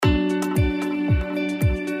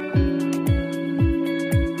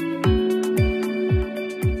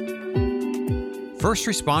First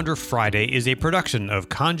Responder Friday is a production of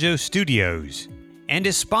Conjo Studios and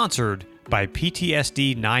is sponsored by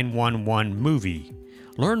PTSD 911 Movie.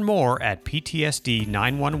 Learn more at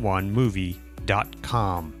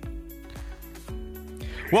ptsd911movie.com.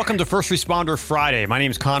 Welcome to First Responder Friday. My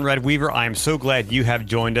name is Conrad Weaver. I am so glad you have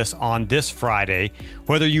joined us on this Friday.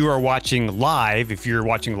 Whether you are watching live, if you're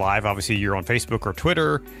watching live, obviously you're on Facebook or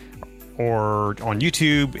Twitter or on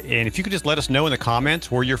YouTube. And if you could just let us know in the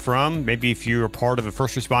comments where you're from, maybe if you're a part of a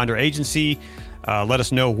first responder agency, let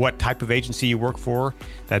us know what type of agency you work for.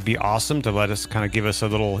 That'd be awesome to let us kind of give us a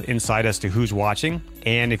little insight as to who's watching.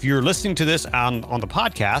 And if you're listening to this on the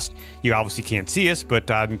podcast, you obviously can't see us,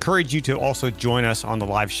 but I'd encourage you to also join us on the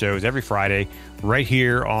live shows every Friday right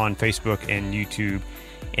here on Facebook and YouTube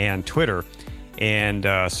and Twitter. And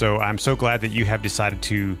so I'm so glad that you have decided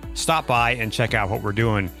to stop by and check out what we're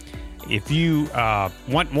doing. If you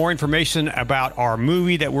want more information about our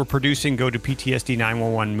movie that we're producing, go to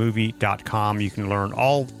ptsd911movie.com. You can learn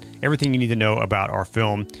everything you need to know about our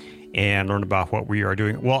film and learn about what we are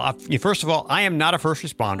doing. Well, first of all, I am not a first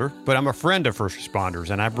responder, but I'm a friend of first responders,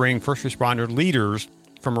 and I bring first responder leaders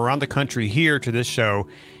from around the country here to this show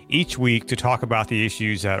each week to talk about the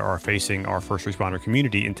issues that are facing our first responder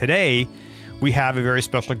community. And today, we have a very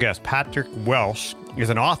special guest. Patrick Welsh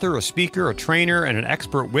is an author, a speaker, a trainer, and an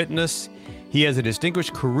expert witness. He has a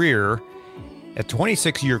distinguished career, a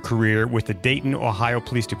 26-year career with the Dayton, Ohio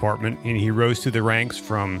Police Department, and he rose through the ranks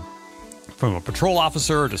from a patrol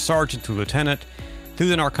officer to sergeant to lieutenant, through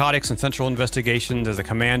the narcotics and central investigations as a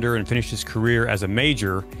commander, and finished his career as a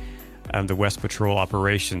major of the West Patrol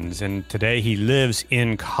operations. And today he lives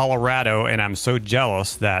in Colorado, and I'm so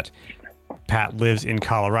jealous that Pat lives in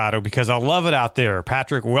Colorado because I love it out there.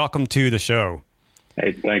 Patrick, welcome to the show.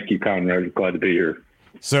 Hey, thank you, Conrad. Glad to be here.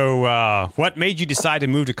 So what made you decide to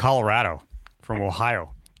move to Colorado from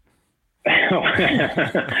Ohio? No,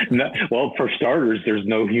 well, for starters, there's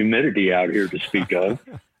no humidity out here to speak of.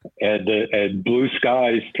 And blue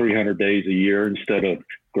skies 300 days a year instead of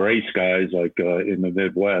gray skies like in the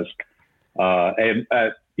Midwest. And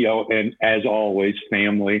as always,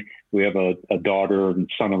 family. We have a daughter and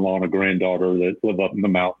son-in-law and a granddaughter that live up in the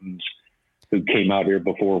mountains who came out here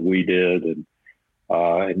before we did.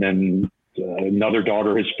 And then another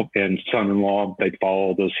daughter and son-in-law, they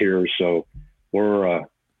followed us here. So we're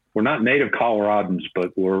not native Coloradans,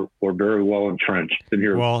 but we're very well entrenched. Been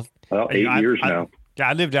here 8 years now.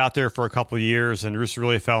 I lived out there for a couple of years and just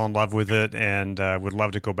really fell in love with it and would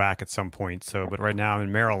love to go back at some point. But right now I'm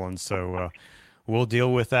in Maryland, so we'll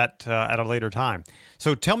deal with that at a later time.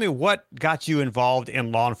 So tell me, what got you involved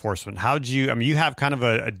in law enforcement? You have kind of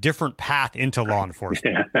a different path into law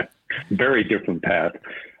enforcement. Yeah, very different path.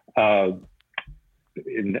 For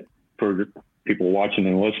people watching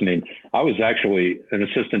and listening, I was actually an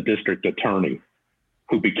assistant district attorney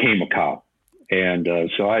who became a cop. And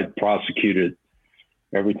so I had prosecuted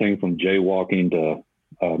everything from jaywalking to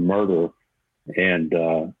murder and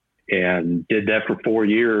did that for 4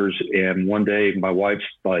 years. And one day my wife's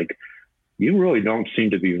like, "You really don't seem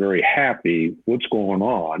to be very happy. What's going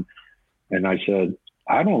on?" And I said,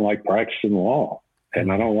 "I don't like practicing law,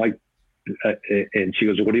 and I don't like," and she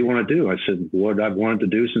goes, "What do you want to do?" I said, "What I've wanted to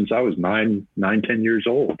do since I was 10 years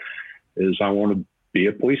old is I want to be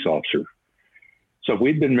a police officer." So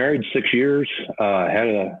we'd been married 6 years,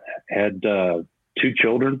 had 2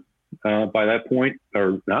 children by that point,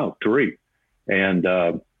 or no, 3. And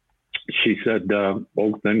she said,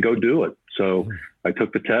 "Well, then go do it." So I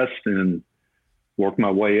took the test and worked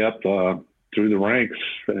my way up through the ranks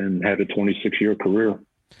and had a 26-year career.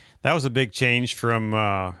 That was a big change from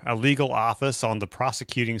a legal office on the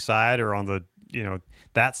prosecuting side or on the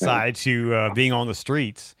that side to being on the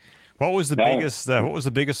streets. What was the biggest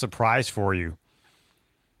surprise for you?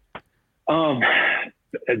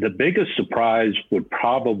 The biggest surprise would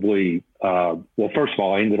probably first of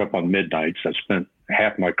all, I ended up on midnights. I spent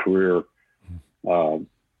half my career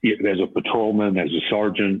as a patrolman, as a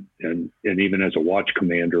sergeant, and even as a watch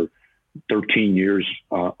commander, 13 years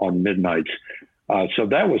on midnights. So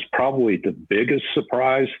that was probably the biggest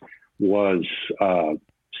surprise, was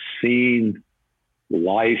seeing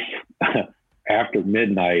life after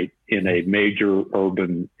midnight in a major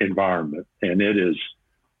urban environment. And it is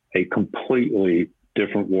a completely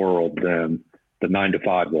different world than the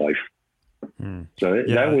 9-to-5 life. So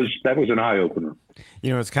that was an eye opener.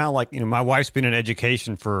 It's kind of like, my wife's been in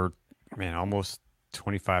education for, almost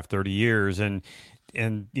 25, 30 years. And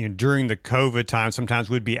during the COVID time, sometimes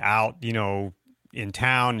we'd be out, in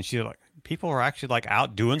town, and she's like, people are actually like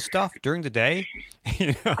out doing stuff during the day,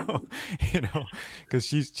 you know, because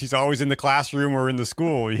she's always in the classroom or in the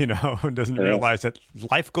school, and doesn't realize that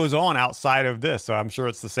life goes on outside of this. So I'm sure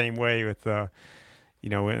it's the same way with,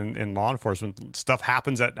 in law enforcement, stuff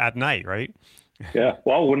happens at night, right? Yeah.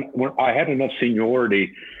 Well, when I had enough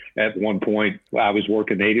seniority at one point, I was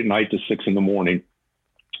working 8 at night to 6 in the morning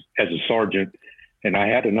as a sergeant, and I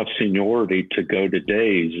had enough seniority to go to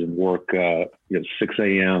days and work 6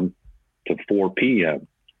 a.m. to 4 p.m.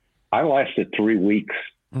 I lasted 3 weeks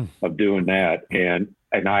of doing that, and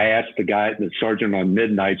I asked the sergeant on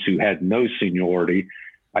midnights who had no seniority.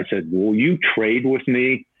 I said, "Will you trade with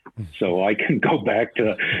me so I can go back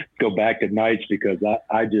to nights, because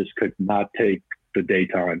I just could not take the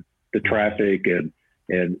daytime, the traffic, and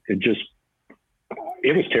just."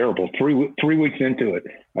 It was terrible. 3 weeks into it,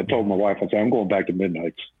 I told my wife, I said, "I'm going back to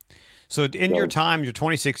midnights." So your time, your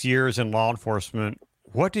 26 years in law enforcement,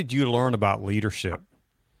 what did you learn about leadership?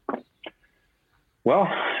 Well,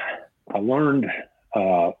 I learned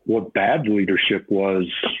what bad leadership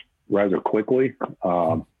was rather quickly.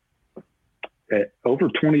 Over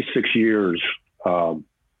 26 years, and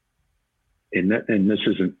this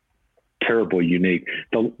isn't terribly unique,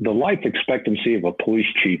 the life expectancy of a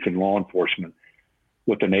police chief in law enforcement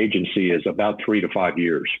with an agency is about 3 to 5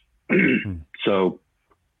 years. So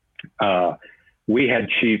we had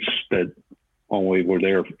chiefs that only were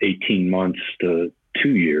there 18 months to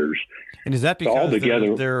 2 years. And is that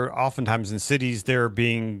because they're oftentimes in cities, they're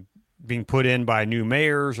being put in by new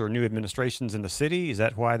mayors or new administrations in the city? Is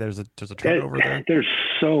that why there's a turnover there? There's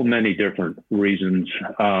so many different reasons.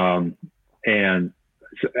 And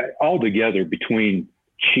altogether, between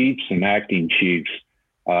chiefs and acting chiefs,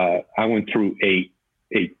 I went through eight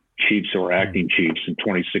chiefs or acting chiefs in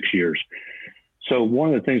 26 years. So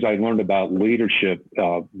one of the things I learned about leadership,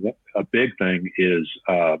 a big thing, is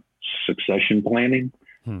succession planning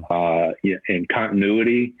and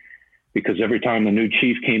continuity. Because every time a new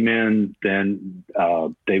chief came in, then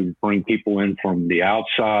they would bring people in from the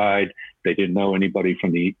outside. They didn't know anybody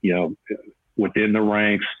from the within the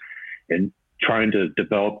ranks, and trying to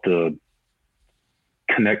develop the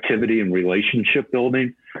connectivity and relationship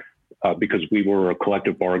building, because we were a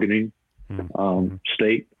collective bargaining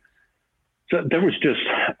state. So there was just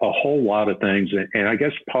a whole lot of things. And I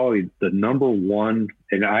guess probably the number one,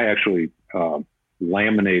 and I actually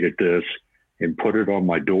laminated this and put it on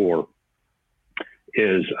my door,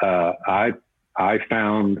 is I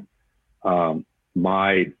found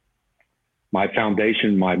my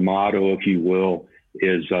foundation, my motto, if you will,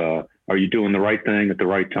 is are you doing the right thing at the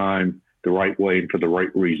right time, the right way, and for the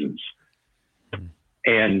right reasons?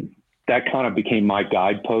 And that kind of became my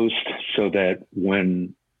guidepost, so that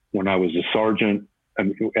when I was a sergeant,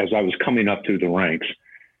 as I was coming up through the ranks,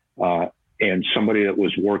 and somebody that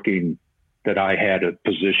was working, that I had a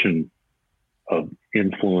position of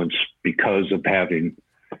influence because of having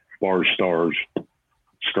bars, stars,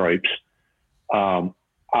 stripes,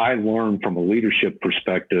 I learned from a leadership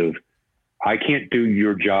perspective, I can't do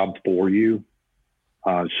your job for you.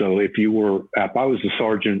 So if I was a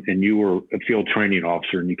sergeant and you were a field training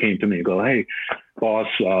officer, and you came to me and go, "Hey, boss,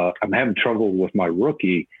 I'm having trouble with my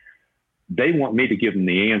rookie," they want me to give them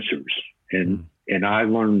the answers. And I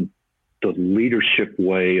learned the leadership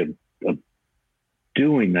way of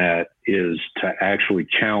doing that is to actually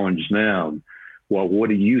challenge them. Well, what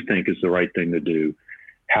do you think is the right thing to do?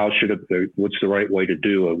 What's the right way to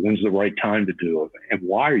do it? When's the right time to do it? And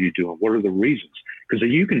why are you doing it? What are the reasons? Because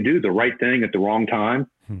you can do the right thing at the wrong time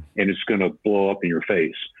and it's going to blow up in your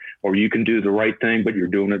face. Or you can do the right thing, but you're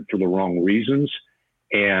doing it for the wrong reasons,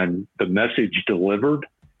 and the message delivered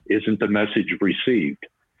isn't the message received,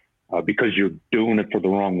 because you're doing it for the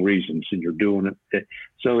wrong reasons, and you're doing it.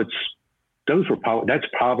 So that's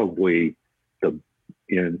probably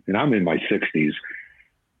and I'm in my 60s,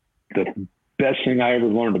 the best thing I ever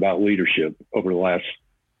learned about leadership over the last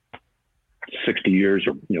 60 years,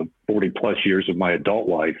 or 40 plus years of my adult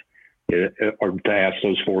life, are to ask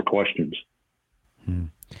those 4 questions.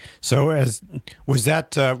 So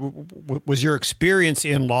was your experience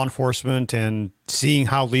in law enforcement and seeing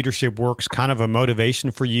how leadership works kind of a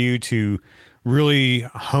motivation for you to really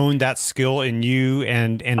hone that skill in you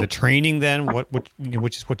and the training then,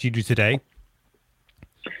 which is what you do today?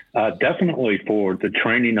 Definitely for the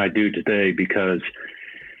training I do today, because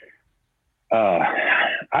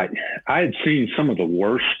I had seen some of the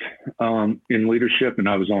worst in leadership, and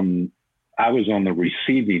I was on the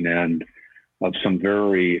receiving end of some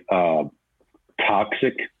very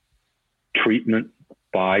toxic treatment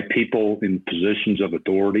by people in positions of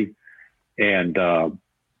authority, and I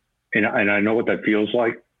know what that feels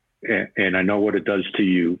like, and I know what it does to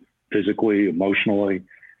you physically, emotionally,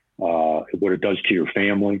 what it does to your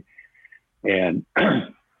family. And,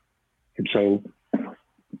 and so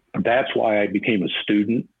that's why I became a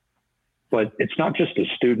student. But it's not just a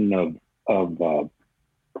student of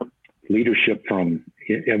leadership from,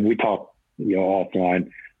 and we talk, offline.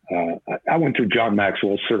 I went through John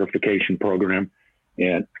Maxwell's certification program,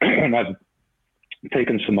 and I've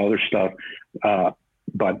taken some other stuff,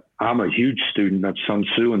 but I'm a huge student of Sun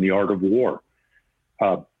Tzu and the Art of War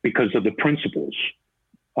because of the principles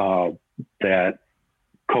that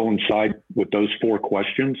coincide with those 4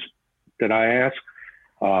 questions that I ask.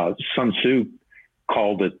 Sun Tzu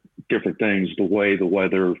called it different things, the way, the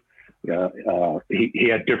weather. He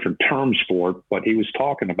had different terms for it, but he was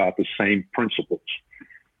talking about the same principles.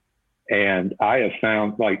 And I have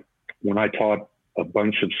found, like, when I taught a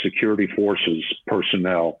bunch of security forces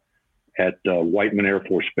personnel at Whiteman Air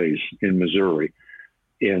Force Base in Missouri,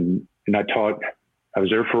 and I was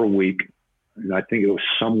there for a week, and I think it was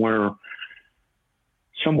somewhere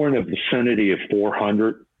in the vicinity of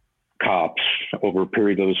 400 cops over a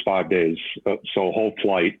period of those 5 days. So a whole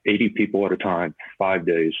flight, 80 people at a time, 5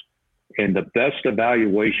 days. And the best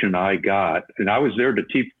evaluation I got, and I was there to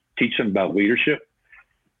teach them about leadership.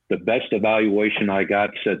 The best evaluation I got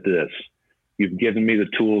said this: "You've given me the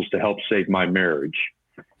tools to help save my marriage."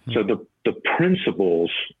 So the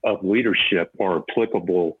principles of leadership are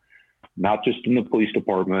applicable not just in the police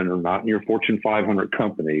department or not in your Fortune 500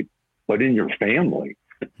 company, but in your family.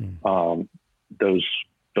 Those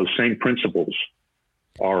same principles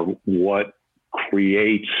are what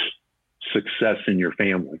creates success in your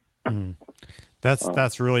family.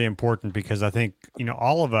 That's really important, because I think,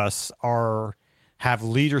 all of us have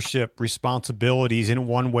leadership responsibilities in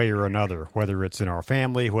one way or another, whether it's in our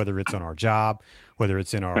family, whether it's on our job, whether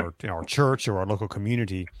it's in our church or our local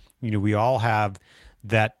community. We all have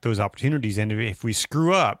those opportunities. And if we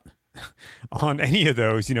screw up on any of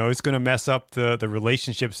those, it's going to mess up the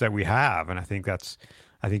relationships that we have. And I think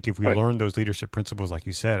if we learn those leadership principles, like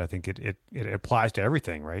you said, I think it applies to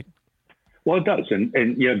everything, right? Well, it does. And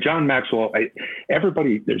John Maxwell,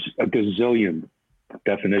 there's a gazillion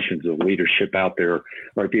definitions of leadership out there.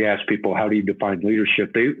 Or if you ask people, how do you define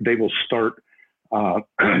leadership? They will start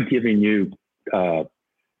giving you,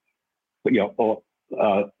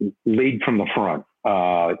 lead from the front,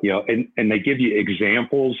 and they give you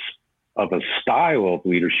examples of a style of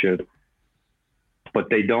leadership, but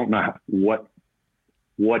they don't know what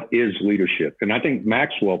is leadership. And I think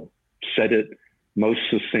Maxwell said it most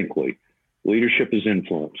succinctly. Leadership is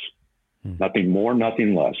influence, nothing more,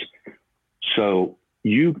 nothing less. So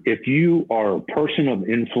if you are a person of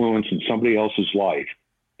influence in somebody else's life,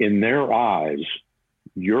 in their eyes,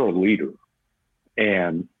 you're a leader.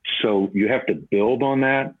 And so you have to build on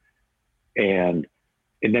that. And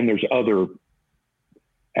then there's other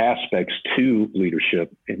aspects to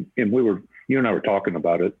leadership. And you and I were talking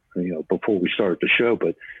about it, before we started the show,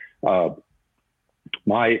 but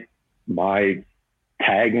my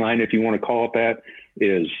tagline, if you want to call it that,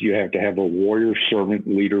 is you have to have a warrior, servant,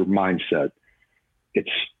 leader mindset. It's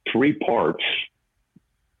 3 parts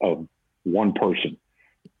of one person.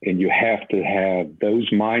 And you have to have those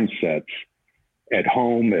mindsets at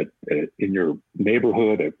home, in your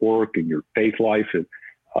neighborhood, at work, in your faith life,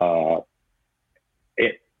 all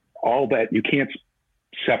that. You can't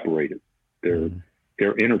separate it.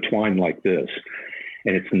 They're intertwined like this.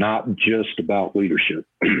 And it's not just about leadership.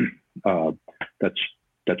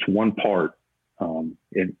 That's one part.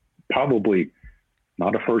 And probably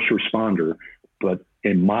not a first responder, but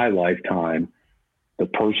in my lifetime, the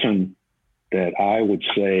person that I would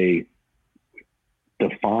say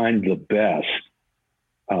defined the best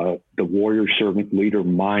the warrior, servant, leader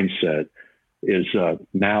mindset is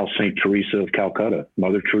now St. Teresa of Calcutta,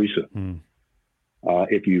 Mother Teresa.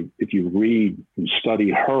 If you read and study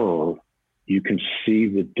her, you can see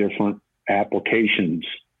the different applications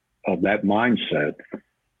of that mindset,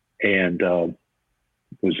 and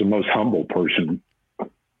was the most humble person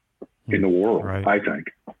in the world, right. I think.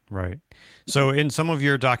 Right. So in some of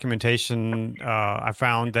your documentation, I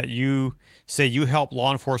found that you say you help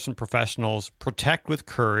law enforcement professionals protect with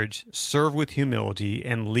courage, serve with humility,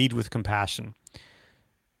 and lead with compassion.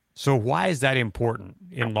 So why is that important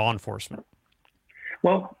in law enforcement?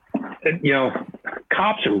 Well,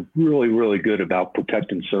 cops are really, really good about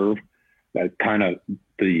protect and serve. That kind of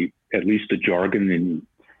at least the jargon, and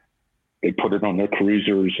they put it on their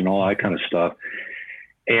cruisers and all that kind of stuff.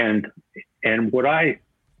 And when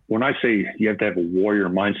I say you have to have a warrior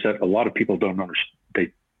mindset, a lot of people don't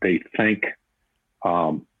understand. They think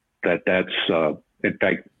that that's in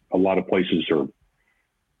fact, a lot of places are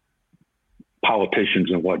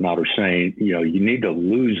politicians and whatnot are saying, you need to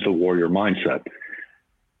lose the warrior mindset.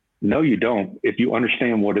 No, you don't, if you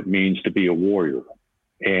understand what it means to be a warrior.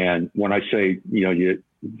 And when I say,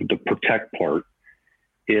 the protect part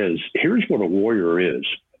is, here's what a warrior is.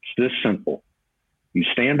 It's this simple. You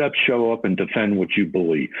stand up, show up, and defend what you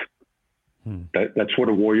believe. That's what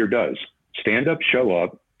a warrior does. Stand up, show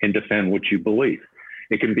up, and defend what you believe.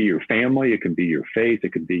 It can be your family. It can be your faith.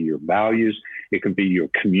 It can be your values. It can be your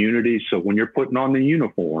community. So when you're putting on the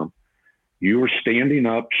uniform, you are standing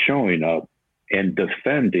up, showing up, and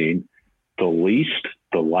defending the least,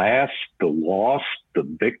 the last, the lost, the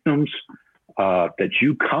victims that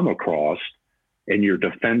you come across, and you're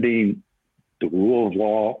defending the rule of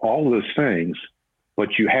law, all of those things.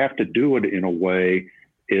 But you have to do it in a way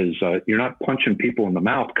is you're not punching people in the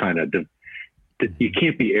mouth, kind of. You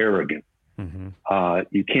can't be arrogant.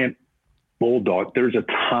 You can't bulldog. There's a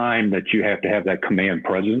time that you have to have that command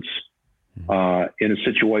presence in a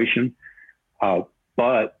situation.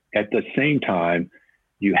 But at the same time,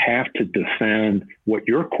 you have to defend what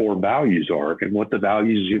your core values are and what the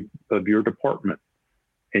values of your department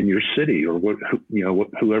and your city, or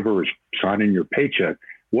whoever is signing your paycheck.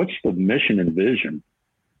 What's the mission and vision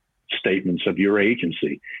statements of your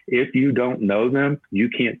agency? If you don't know them, you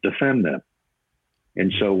can't defend them.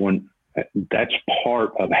 And so that's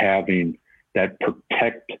part of having that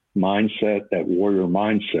protect mindset, that warrior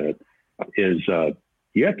mindset, is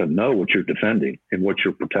you have to know what you're defending and what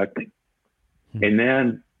you're protecting. And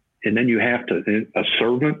then you have to, a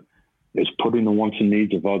servant is putting the wants and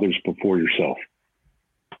needs of others before yourself.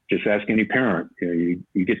 Just ask any parent.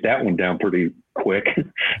 You get that one down pretty quick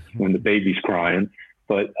when the baby's crying.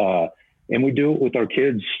 But and we do it with our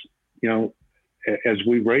kids, as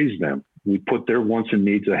we raise them. We put their wants and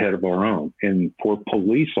needs ahead of our own. And for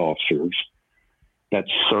police officers, that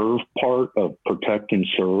serve part of protect and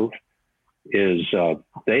serve is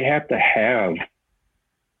they have to have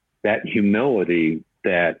that humility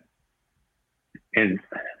that, and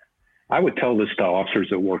I would tell this to officers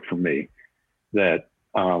that work for me, that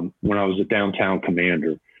when I was a downtown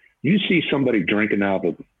commander, you see somebody drinking out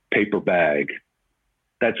of a paper bag,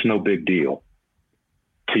 that's no big deal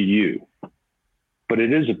to you. But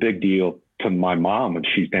it is a big deal to my mom when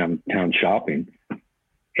she's downtown shopping.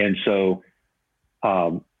 And so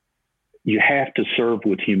you have to serve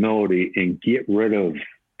with humility and get rid of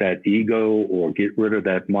that ego, or get rid of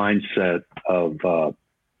that mindset of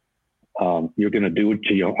you're going to do it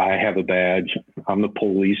to you. I have a badge. I'm the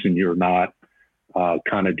police and you're not,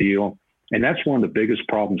 kind of deal. And that's one of the biggest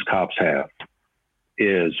problems cops have,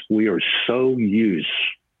 is we are so used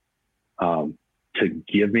to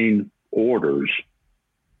giving orders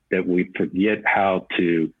that we forget how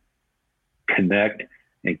to connect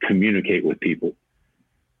and communicate with people.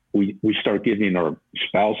 We start giving our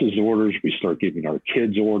spouses orders, we start giving our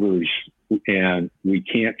kids orders, and we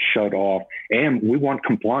can't shut off. And we want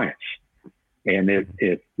compliance. And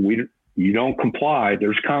if you don't comply,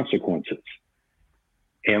 there's consequences.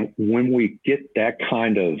 And when we get that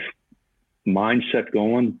kind of mindset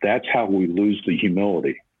going, that's how we lose the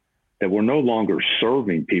humility. That we're no longer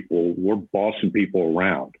serving people, we're bossing people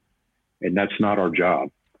around. And that's not our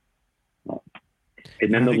job.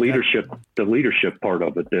 And then the leadership part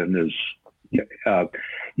of it then is,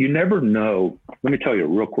 you never know. Let me tell you a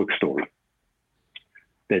real quick story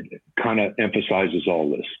that kind of emphasizes all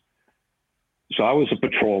this. So I was a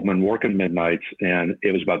patrolman working midnights, and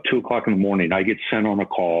it was about 2:00 in the morning. I get sent on a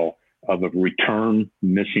call of a return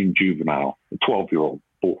missing juvenile, a 12-year-old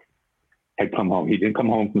boy had come home. He didn't come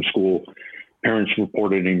home from school. Parents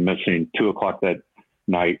reported him missing. 2:00 that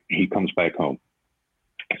night, he comes back home.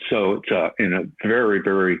 So it's in a very,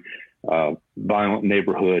 very violent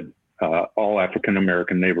neighborhood, all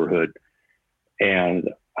African-American neighborhood. And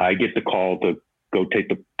I get the call to go take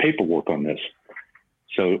the paperwork on this.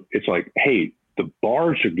 So it's like, hey, the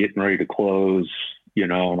bars are getting ready to close,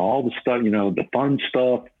 and all the stuff, the fun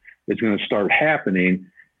stuff is going to start happening.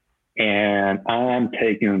 And I'm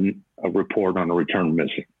taking a report on a return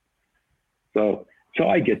missing. So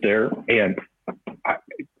I get there, and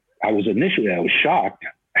I was shocked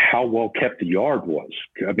how well kept the yard was.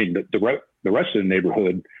 I mean, the rest of the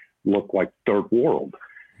neighborhood looked like third world.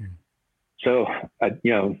 So I,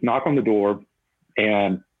 knock on the door,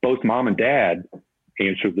 and both mom and dad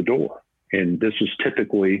answered the door. And this was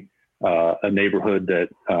typically a neighborhood that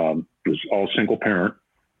was all single parent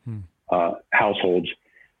households.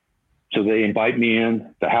 So they invite me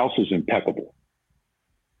in. The house is impeccable.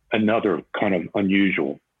 Another kind of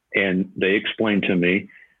unusual. And they explained to me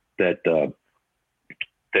that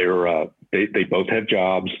they both have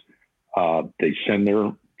jobs. They send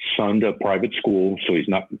their son to private school, so he's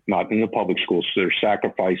not in the public school, so they're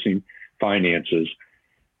sacrificing finances,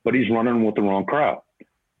 but he's running with the wrong crowd.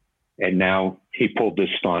 And now he pulled this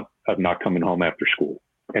stunt of not coming home after school,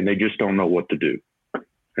 and they just don't know what to do.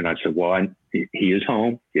 And I said, well, he is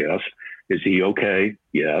home. Yes. Is he okay?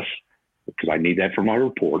 Yes. Because I need that for my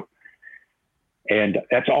report. And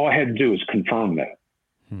that's all I had to do is confirm that.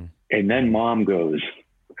 And then mom goes,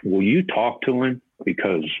 will you talk to him?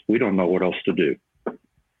 Because we don't know what else to do.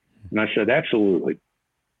 And I said, absolutely.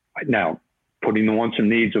 Now, putting the wants and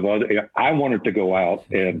needs of other, I wanted to go out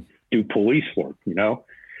and do police work, you know?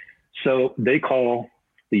 So they call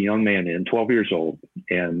the young man in, 12 years old.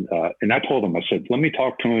 And I told him, I said, let me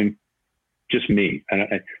talk to him, just me.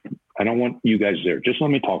 And I don't want you guys there. Just let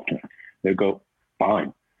me talk to him. They go,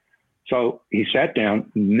 fine. So he sat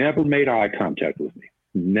down, never made eye contact with me,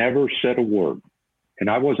 never said a word. And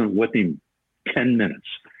I wasn't with him 10 minutes.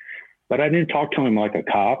 But I didn't talk to him like a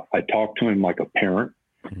cop. I talked to him like a parent.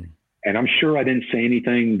 And I'm sure I didn't say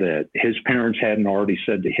anything that his parents hadn't already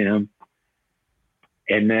said to him.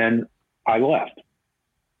 And then I left.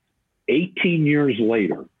 18 years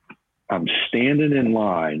later, I'm standing in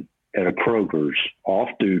line at a Kroger's off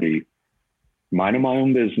duty, minding my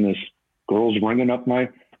own business, girls ringing up my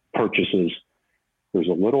purchases. There's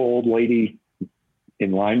a little old lady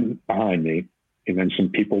in line behind me, and then some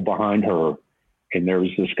people behind her. And there was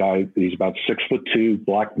this guy, he's about 6'2",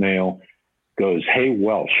 black male, goes, hey,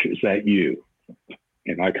 Welsh, is that you?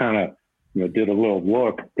 And I kind of, did a little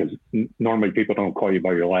look, because normally people don't call you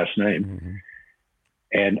by your last name.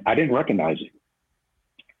 And I didn't recognize him.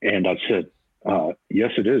 And I said,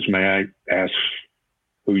 yes, it is. May I ask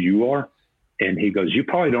who you are? And he goes, you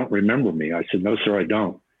probably don't remember me. I said, no, sir, I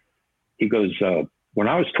don't. He goes, when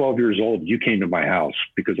I was 12 years old, you came to my house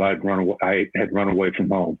because I had run away from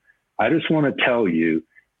home. I just want to tell you,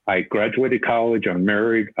 I graduated college, I'm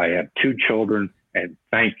married, I have 2 children, and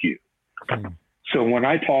thank you. So when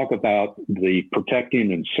I talk about the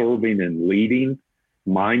protecting and serving and leading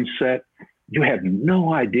mindset, you have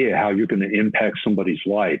no idea how you're going to impact somebody's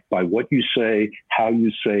life by what you say, how you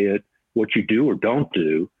say it, what you do or don't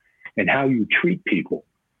do, and how you treat people.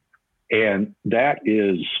 And that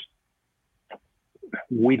is,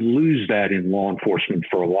 we lose that in law enforcement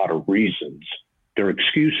for a lot of reasons. They're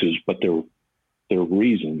excuses, but they're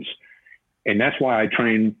reasons. And that's why I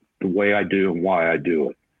train the way I do and why I do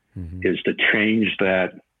it, is to change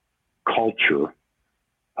that culture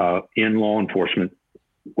in law enforcement,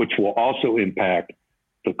 which will also impact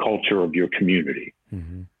the culture of your community.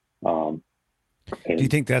 Do you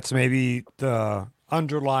think that's maybe the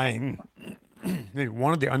underlying, maybe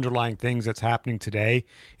one of the underlying things that's happening today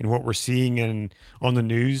in what we're seeing on the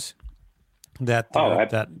news, that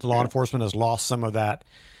that law enforcement has lost some of that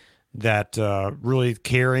really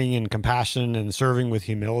caring and compassion and serving with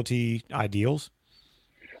humility ideals?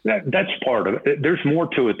 That's part of it. There's more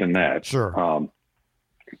to it than that. Sure.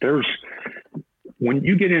 When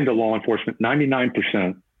you get into law enforcement,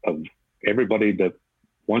 99% of everybody that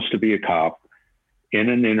wants to be a cop in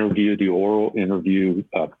an interview, the oral interview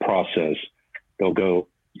process,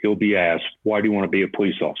 you'll be asked, why do you want to be a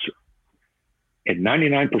police officer? And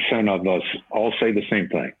 99% of us all say the same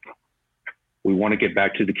thing. We want to get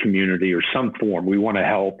back to the community or some form. We want to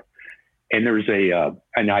help. And there's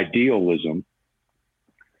an idealism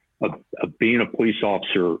of being a police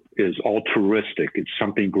officer is altruistic. It's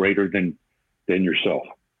something greater than yourself.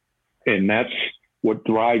 And that's what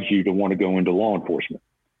drives you to want to go into law enforcement.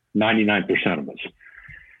 99% of us.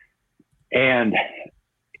 And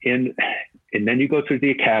then you go through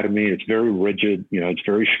the academy. It's very rigid, it's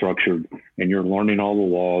very structured, and you're learning all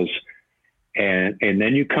the laws. And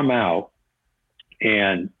then you come out,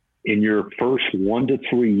 and in your first 1 to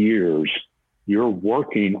 3 years, you're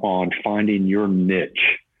working on finding your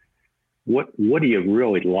niche. What do you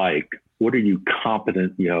really like? What are you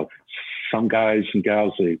competent? Some guys and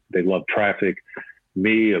gals, they love traffic.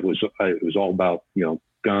 Me, it was all about,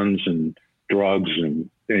 guns and drugs and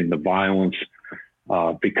the violence,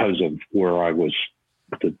 because of where I was,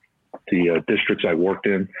 the districts I worked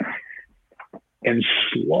in. And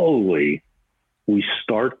slowly we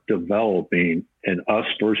start developing an us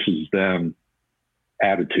versus them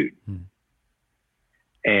attitude.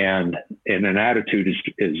 And an attitude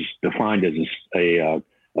is defined as a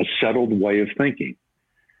settled way of thinking.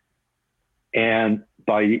 And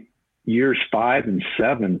by years 5 and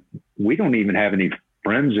 7, we don't even have any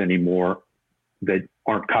friends anymore that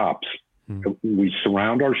aren't cops. We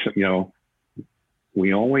surround ourselves,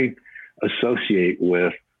 we only associate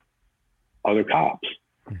with other cops.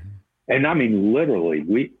 And I mean,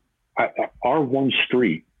 literally, our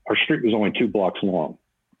street was only 2 blocks long.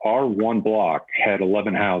 our one block had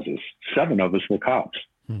 11 houses. 7 of us were cops.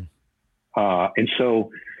 And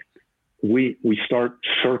so we start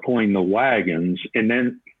circling the wagons, and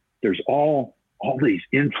then there's all these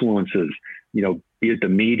influences, you know, be it the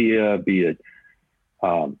media, be it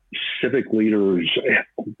civic leaders,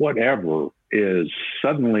 whatever, is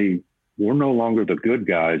suddenly we're no longer the good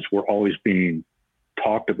guys. We're always being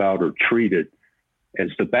talked about or treated as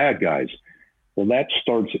the bad guys. Well, that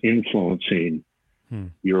starts influencing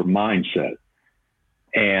your mindset,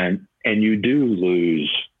 and you do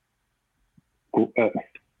lose.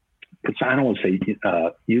 I don't want to say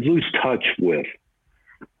you lose touch with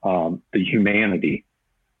the humanity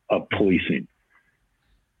of policing,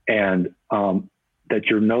 and that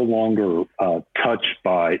you're no longer touched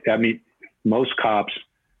by. I mean, most cops.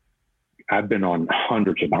 I've been on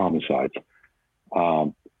hundreds of homicides,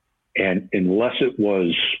 and unless it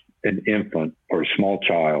was an infant or a small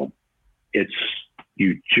child,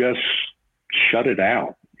 you just shut it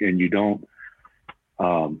out, and you don't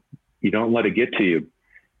let it get to you.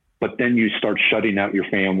 But then you start shutting out your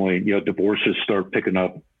family. You know, divorces start picking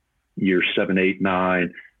up year 7, 8,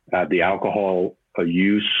 9. The alcohol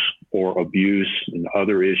use or abuse and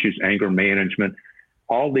other issues, anger management,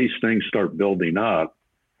 all these things start building up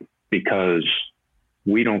because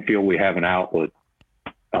we don't feel we have an outlet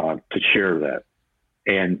to share that.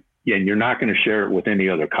 And you're not going to share it with any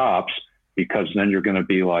other cops, because then you're going to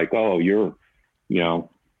be like, oh, you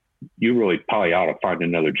really probably ought to find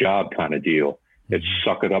another job kind of deal. It's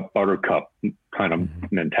suck it up, buttercup kind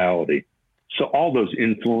of mentality. So all those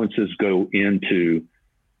influences go into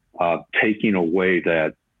taking away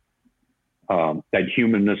that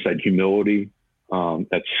humanness, that humility,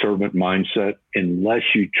 that servant mindset, unless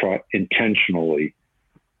you try intentionally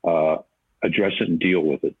address it and deal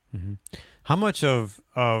with it. Mm-hmm. How much of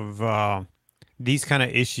these kind of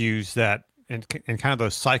issues that and kind of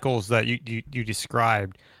those cycles that you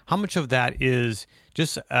described, how much of that is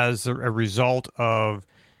just as a result of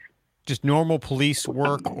just normal police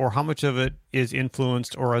work, or how much of it is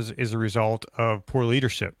influenced or is a result of poor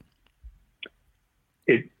leadership?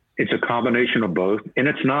 It's a combination of both, and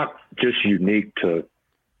it's not just unique to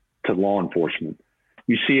law enforcement.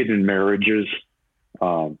 You see it in marriages.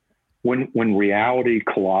 When reality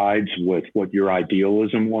collides with what your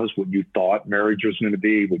idealism was, what you thought marriage was going to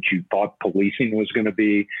be, what you thought policing was going to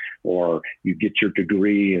be, or you get your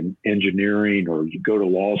degree in engineering, or you go to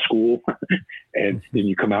law school, and then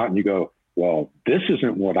you come out and you go, well, this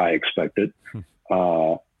isn't what I expected.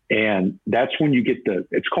 And that's when you get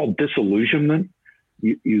it's called disillusionment.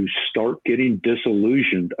 You start getting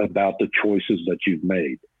disillusioned about the choices that you've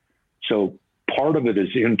made. So part of it is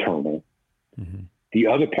internal. Mm-hmm. The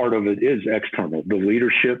other part of it is external, the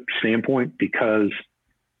leadership standpoint, because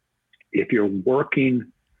if you're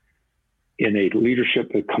working in a leadership,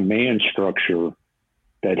 a command structure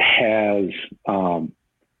that has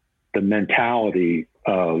the mentality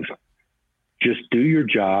of just do your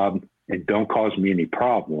job and don't cause me any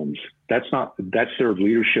problems, that's their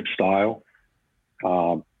leadership style.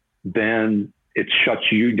 Then it shuts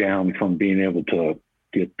you down from being able to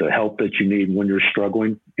get the help that you need when you're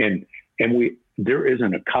struggling. And there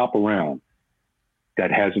isn't a cop around that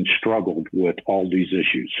hasn't struggled with all these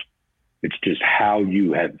issues. It's just how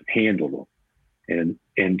you have handled them.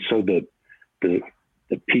 And so the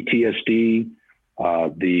PTSD,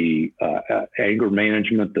 the anger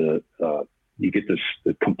management, you get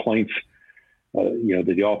the complaints,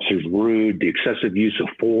 that the officer's rude, the excessive use of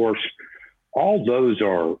force, all those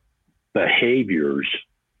are behaviors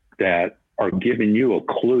that are giving you a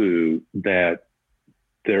clue that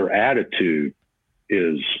their attitude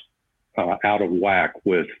is out of whack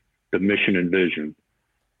with the mission and vision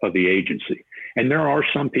of the agency. And there are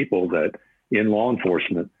some people that in law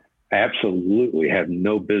enforcement absolutely have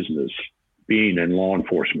no business being in law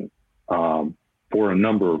enforcement for a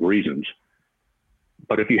number of reasons.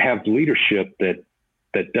 But if you have leadership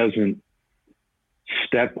that doesn't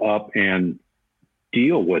step up and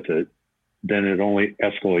deal with it, then it only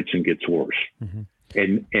escalates and gets worse. Mm-hmm.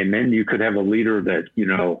 And then you could have a leader that,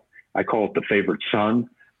 I call it the favorite son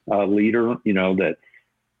leader, that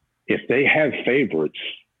if they have favorites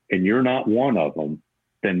and you're not one of them,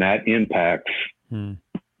 then that impacts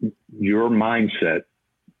your mindset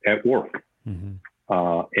at work.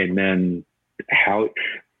 Mm-hmm. And then how,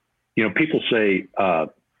 people say,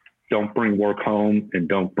 don't bring work home and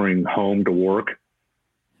don't bring home to work.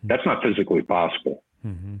 That's not physically possible.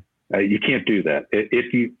 Mm-hmm. You can't do that.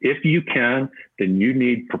 If you can, then you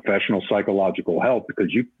need professional psychological help,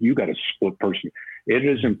 because you got a split person. It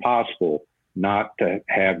is impossible not to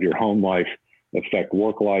have your home life affect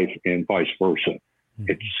work life and vice versa.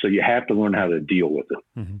 So you have to learn how to deal with it,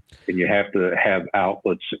 and you have to have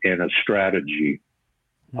outlets and a strategy,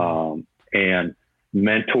 and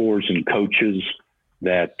mentors and coaches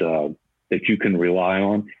that you can rely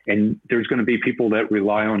on. And there's going to be people that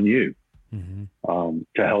rely on you to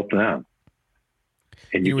help them.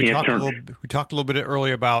 And we talked a little bit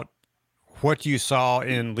earlier about what you saw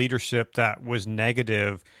in leadership that was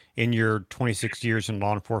negative in your 26 years in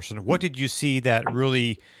law enforcement. What did you see that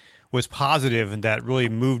really was positive and that really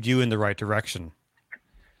moved you in the right direction?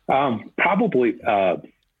 Probably, and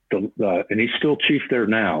he's still chief there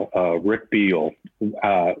now, Rick Beal,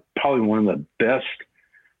 probably one of the best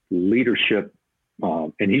leadership,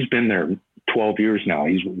 and he's been there 12 years now.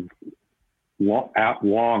 He's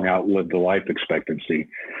long outlived the life expectancy.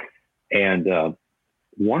 And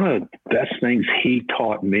one of the best things he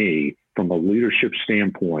taught me from a leadership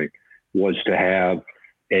standpoint was to have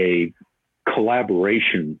a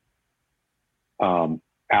collaboration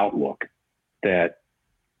outlook, that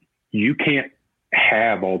you can't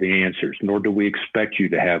have all the answers, nor do we expect you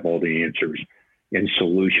to have all the answers and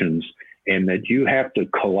solutions, and that you have to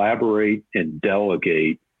collaborate and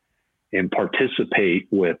delegate and participate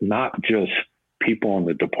with not just people in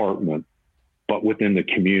the department, but within the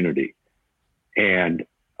community. And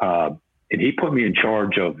he put me in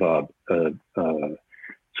charge of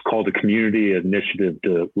it's called the Community Initiative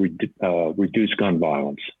to Reduce Gun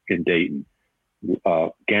Violence in Dayton.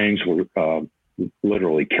 Gangs were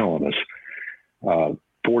literally killing us.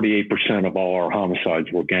 48% of all our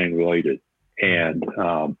homicides were gang related. And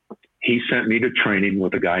he sent me to training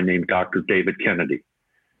with a guy named Dr. David Kennedy.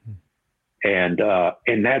 And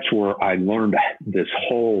that's where I learned this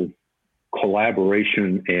whole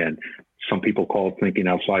collaboration, and some people call it thinking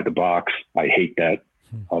outside the box. I hate that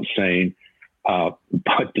saying.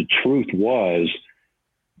 But the truth was,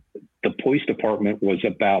 the police department was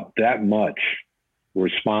about that much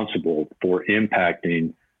responsible for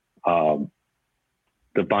impacting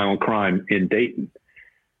the violent crime in Dayton,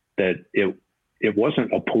 that it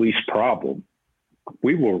wasn't a police problem.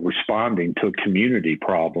 We were responding to a community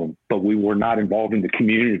problem, but we were not involving the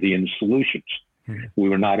community in the solutions. We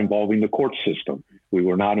were not involving the court system. We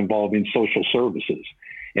were not involving social services.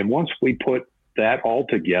 And once we put that all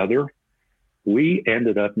together, we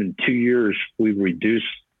ended up in 2 years, we reduced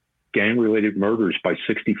gang-related murders by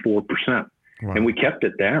 64%. Wow. And we kept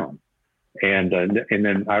it down. And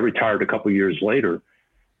then I retired a couple of years later,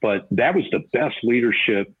 but that was the best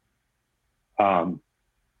leadership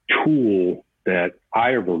tool that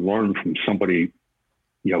I ever learned from somebody,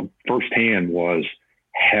 firsthand, was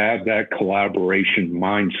have that collaboration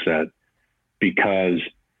mindset, because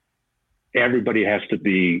everybody has to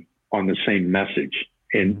be on the same message.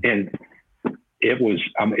 And it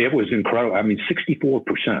was incredible. I mean,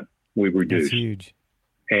 64% we reduced. That's huge.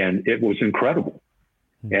 And it was incredible.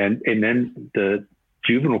 And then the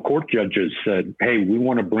juvenile court judges said, hey, we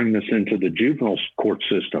want to bring this into the juvenile court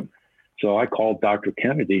system. So I called Dr.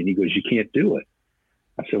 Kennedy, and he goes, you can't do it.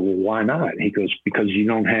 I said, well, why not? He goes, because you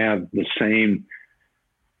don't have the same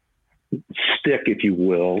stick, if you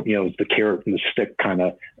will, the carrot and the stick kind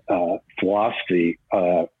of philosophy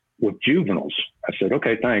with juveniles. I said,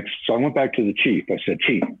 okay, thanks. So I went back to the chief. I said,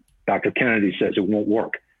 Chief, Dr. Kennedy says it won't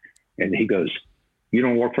work. And he goes, you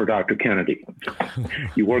don't work for Dr. Kennedy.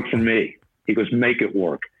 You work for me. He goes, make it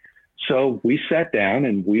work. So we sat down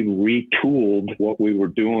and we retooled what we were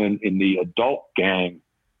doing in the adult gang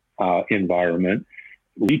environment,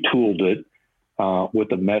 retooled it with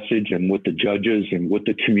the message and with the judges and with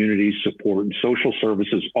the community support and social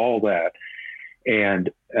services, all that. And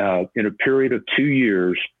in a period of 2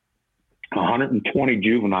 years, 120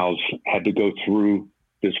 juveniles had to go through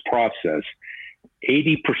this process.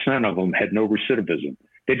 80% of them had no recidivism.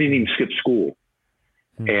 They didn't even skip school.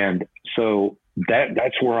 And so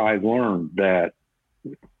that's where I learned that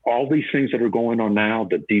all these things that are going on now,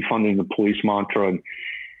 the defunding the police mantra,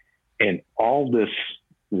 and all this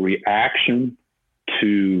reaction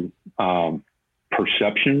to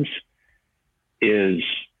perceptions, is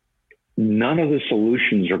none of the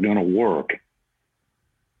solutions are going to work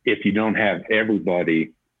if you don't have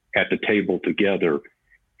everybody at the table together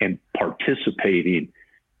and participating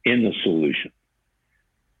in the solution.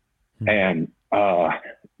 And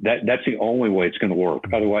that's the only way it's going to work.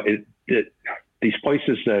 Otherwise, these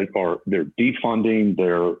places that they're defunding,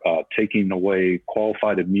 they're taking away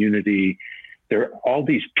qualified immunity, all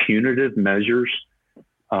these punitive measures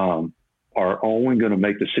are only going to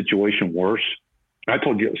make the situation worse. I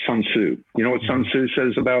told you Sun Tzu. You know what Sun Tzu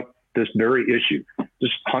says about this very issue?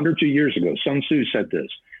 Just hundreds of years ago, Sun Tzu said this: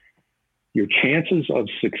 your chances of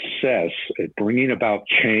success at bringing about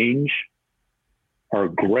change are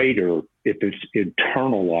greater if it's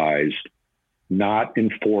internalized, not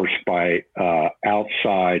enforced by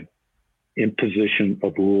outside imposition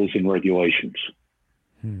of rules and regulations.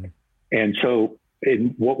 And so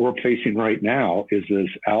what we're facing right now is this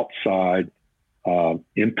outside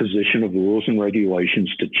imposition of rules and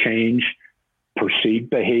regulations to change perceived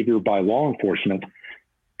behavior by law enforcement.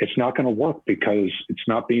 It's not going to work because it's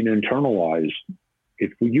not being internalized.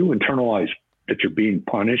 If you internalize that you're being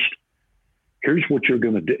punished, here's what you're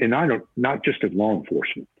going to do. And not just in law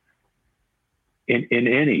enforcement, in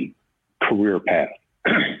any career path.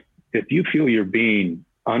 If you feel you're being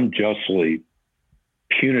unjustly,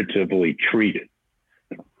 punitively treated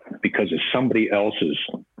because of somebody else's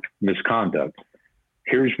misconduct,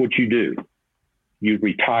 here's what you do. You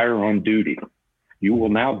retire on duty. You will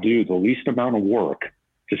now do the least amount of work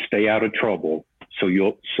to stay out of trouble, so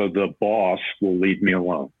the boss will leave me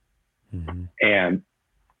alone. And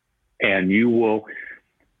you will,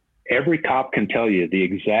 every cop can tell you the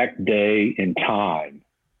exact day and time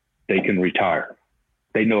they can retire.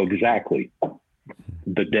 They know exactly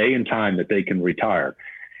the day and time that they can retire.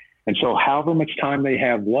 And so however much time they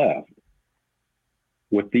have left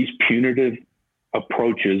with these punitive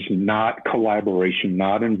approaches, not collaboration,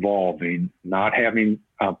 not involving, not having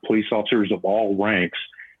police officers of all ranks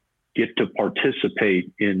get to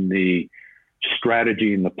participate in the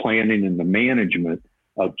strategy and the planning and the management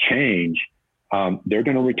of change, they're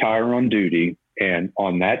going to retire on duty. And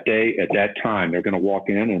on that day, at that time, they're going to walk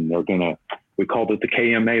in and they're going to, we called it the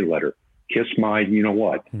KMA letter, kiss my, you know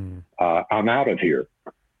what, I'm out of here.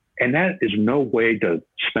 And that is no way to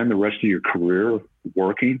spend the rest of your career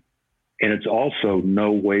working. And it's also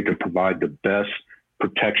no way to provide the best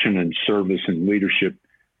protection and service and leadership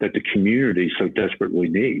that the community so desperately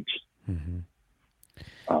needs.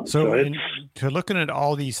 To looking at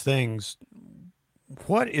all these things,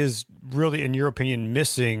 what is really, in your opinion,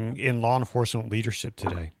 missing in law enforcement leadership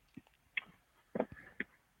today?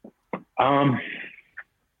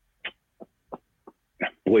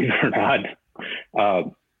 Believe it or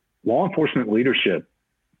not, law enforcement leadership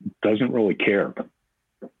doesn't really care.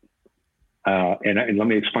 And let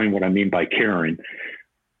me explain what I mean by caring.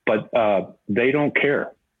 But they don't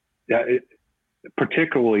care,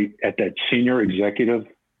 particularly at that senior executive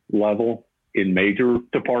level in major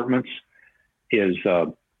departments, is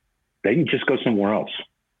they can just go somewhere else.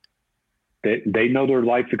 They know their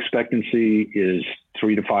life expectancy is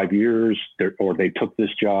 3 to 5 years, or they took this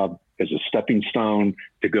job as a stepping stone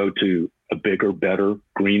to go to a bigger, better,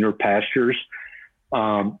 greener pastures.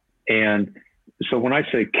 And so when I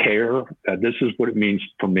say care, this is what it means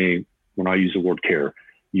for me when I use the word care.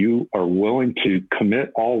 You are willing to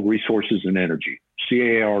commit all resources and energy,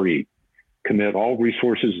 CARE, commit all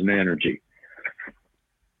resources and energy.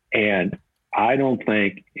 And I don't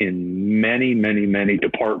think in many, many, many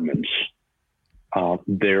departments,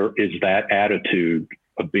 there is that attitude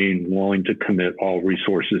of being willing to commit all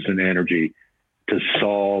resources and energy to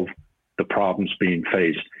solve the problems being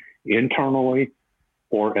faced internally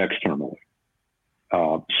or externally.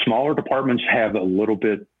 Smaller departments have a little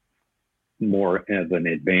bit more of an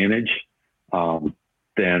advantage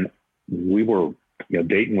than we were.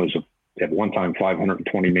 Dayton was at one time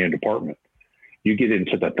 520-man department. You get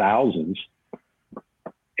into the thousands,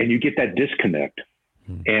 and you get that disconnect,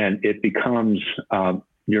 and it becomes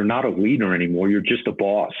you're not a leader anymore. You're just a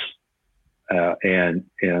boss, and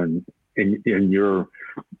you're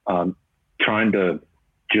trying to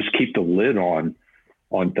just keep the lid on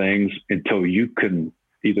things until you can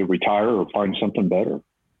either retire or find something better.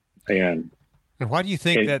 And why do you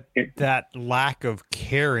think that lack of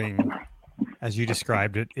caring, as you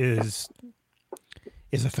described it, is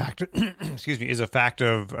a factor? Excuse me, is a fact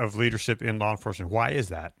of leadership in law enforcement? Why is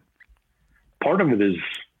that? Part of it is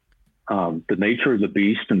the nature of the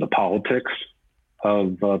beast and the politics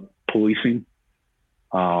of policing.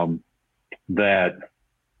 That,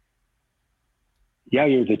 yeah,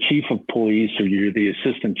 you're the chief of police or you're the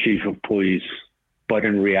assistant chief of police, but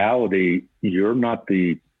in reality, you're not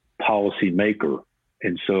the policy maker.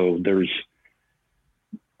 And so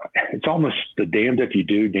it's almost the damned if you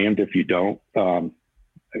do, damned if you don't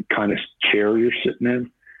kind of chair you're sitting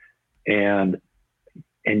in.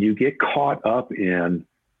 And you get caught up in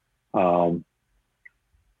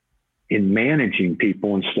managing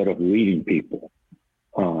people instead of leading people.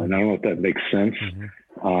 And I don't know if that makes sense.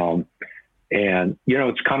 And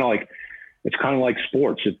it's kind of like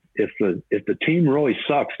sports. If the team really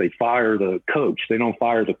sucks, they fire the coach. They don't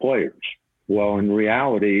fire the players. Well, in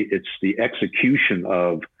reality, it's the execution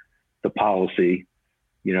of the policy,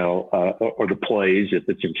 or the plays, if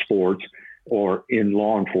it's in sports, or in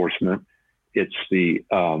law enforcement, it's the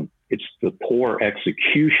It's the poor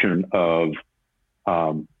execution of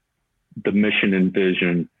the mission and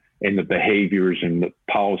vision and the behaviors and the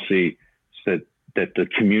policy that the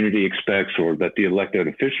community expects or that the elected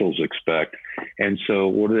officials expect. And so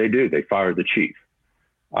what do? They fire the chief.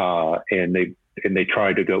 And they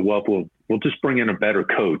try to go, well, we'll just bring in a better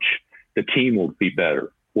coach. The team will be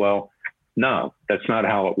better. Well, no, that's not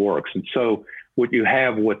how it works. And so what you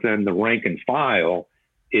have within the rank and file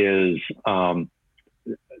is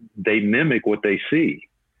they mimic what they see.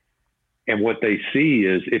 And what they see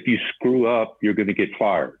is if you screw up, you're going to get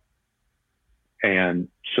fired. And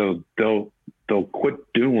so they'll quit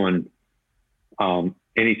doing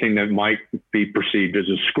anything that might be perceived as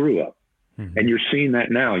a screw up. Mm-hmm. And you're seeing that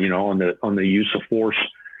now, on the use of force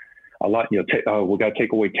a lot, we got to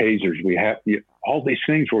take away tasers. We have all these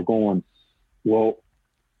things. We're going, well,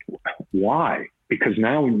 why? Because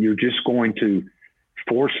now you're just going to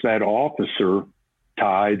force that officer to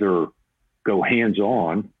either go hands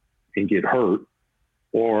on and get hurt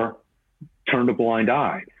or turn a blind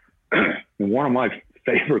eye. And one of my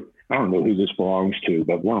favorite, I don't know who this belongs to,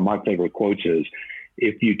 but one of my favorite quotes is,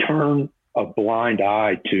 if you turn a blind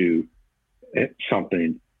eye to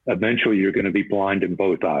something, eventually you're going to be blind in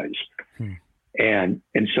both eyes. And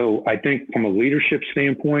so I think from a leadership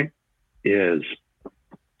standpoint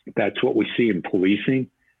that's what we see in policing,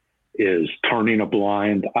 is turning a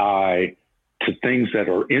blind eye to things that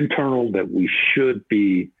are internal that we should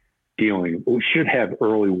be dealing. We should have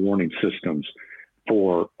early warning systems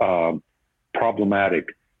for problematic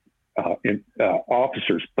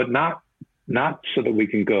officers, but not so that we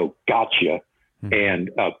can go gotcha and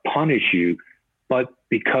punish you, but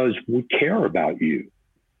because we care about you.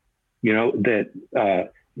 That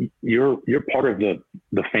you're part of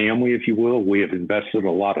the family, if you will. We have invested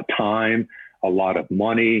a lot of time, a lot of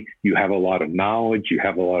money. You have a lot of knowledge. You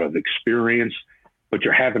have a lot of experience, but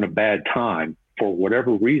you're having a bad time for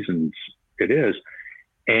whatever reasons it is,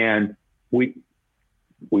 and we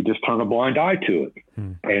just turn a blind eye to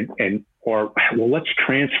it, or let's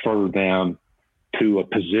transfer them to a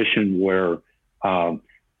position where,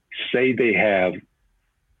 say they have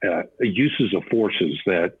uses of forces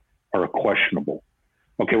that are questionable.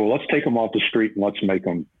 Okay, well, let's take them off the street and let's make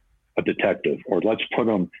them a detective, or let's put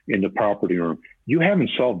them in the property room. You haven't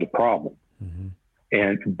solved the problem. Mm-hmm.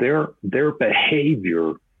 And their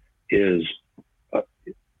behavior is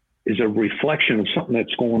a reflection of something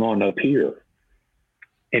that's going on up here.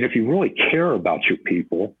 And if you really care about your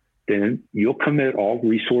people, then you'll commit all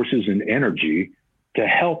resources and energy to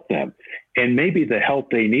help them. And maybe the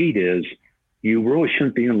help they need is, you really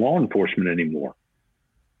shouldn't be in law enforcement anymore,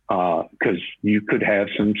 because you could have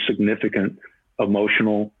some significant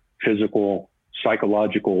emotional, physical,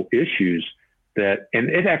 psychological issues and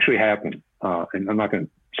it actually happened. And I'm not going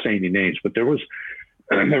to say any names, but there was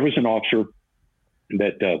an officer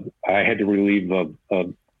that I had to relieve of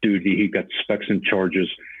duty. He got specs and charges,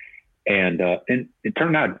 and it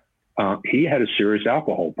turned out he had a serious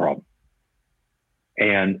alcohol problem,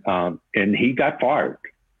 and he got fired.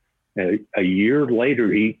 A year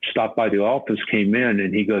later, he stopped by the office, came in,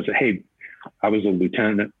 and he goes, "Hey, I was a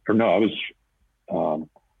lieutenant, or no,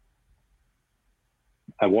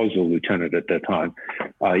 I was a lieutenant at that time."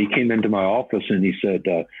 He came into my office and he said,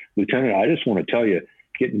 "Lieutenant, I just want to tell you,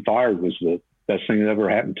 getting fired was the best thing that ever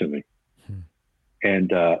happened to me."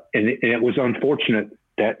 And it was unfortunate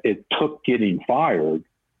that it took getting fired,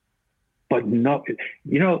 but no,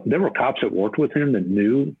 there were cops that worked with him that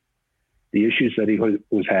knew the issues that he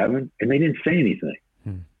was having, and they didn't say anything.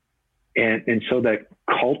 And so that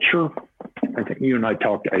culture, I think you and I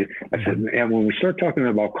talked, I said, and when we start talking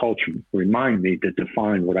about culture, remind me to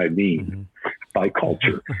define what I mean by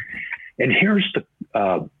culture. And here's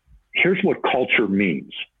what culture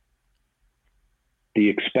means: the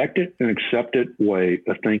expected and accepted way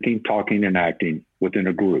of thinking, talking, and acting within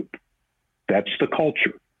a group. That's the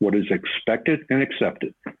culture. What is expected and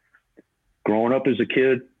accepted. Growing up as a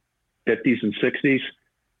kid, 50s and 60s,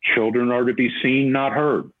 children are to be seen, not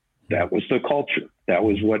heard. That was the culture. That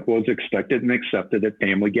was what was expected and accepted at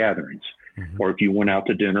family gatherings. Or if you went out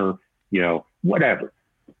to dinner, whatever.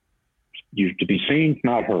 You to be seen,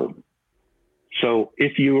 not heard. So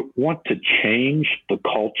if you want to change the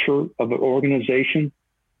culture of an organization,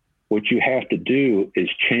 what you have to do is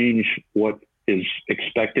change what is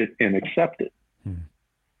expected and accepted.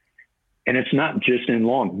 And it's not just in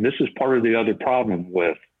law. This is part of the other problem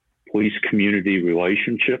with police community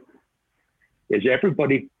relationship, is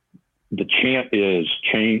everybody, the chant is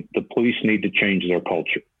change, the police need to change their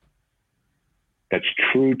culture. That's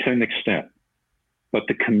true to an extent, but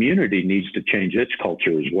the community needs to change its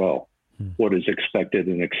culture as well. what is expected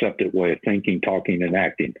and accepted way of thinking, talking, and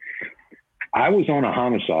acting. I was on a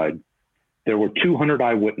homicide. There were 200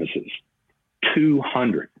 eyewitnesses,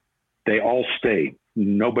 200. They all stayed.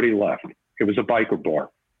 Nobody left. It was a biker bar.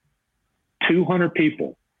 200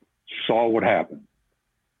 people saw what happened.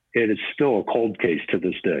 It is still a cold case to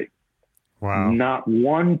this day. Wow. Not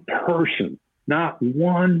one person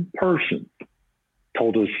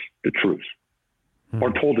told us the truth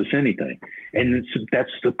or told us anything. And that's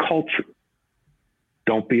the culture.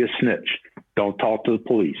 Don't be a snitch. Don't talk to the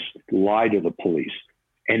police. Lie to the police.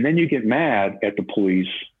 And then you get mad at the police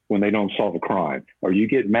when they don't solve a crime, or you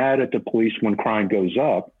get mad at the police when crime goes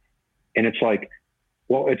up. And it's like,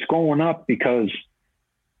 well, it's going up because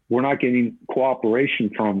we're not getting cooperation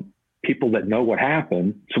from people that know what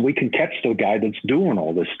happened, so we can catch the guy that's doing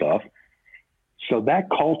all this stuff. So that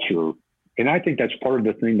culture, and I think that's part of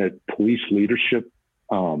the thing that police leadership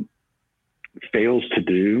fails to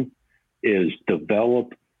do, is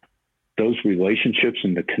develop those relationships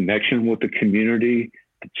and the connection with the community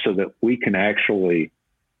so that we can actually,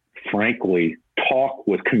 frankly, talk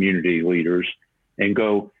with community leaders and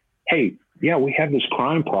go, hey, yeah, we have this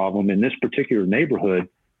crime problem in this particular neighborhood.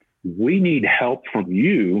 We need help from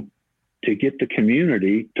you to get the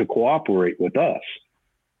community to cooperate with us.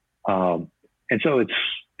 And so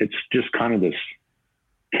it's just kind of this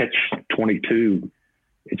catch-22.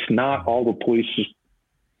 It's not all the police's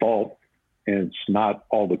fault, and it's not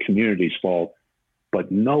all the community's fault,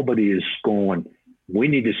 but nobody is going, we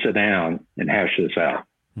need to sit down and hash this out.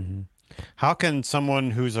 Mm-hmm. How can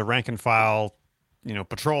someone who's a rank and file,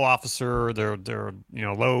 patrol officer, they're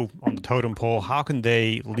low on the totem pole, how can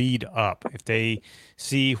they lead up? If they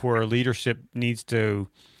see where leadership needs to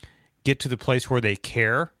get to the place where they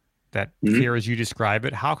care, that care as you describe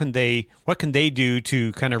it, what can they do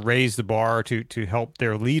to kind of raise the bar to help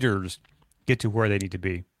their leaders get to where they need to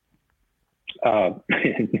be? Have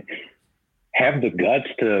the guts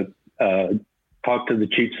to talk to the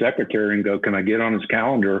chief secretary and go, can I get on his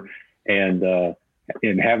calendar and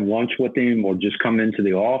have lunch with him, or just come into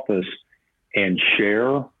the office and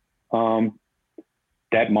share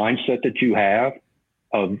that mindset that you have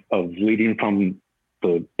of leading from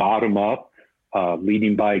the bottom up,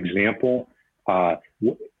 leading by example,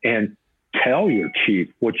 and tell your chief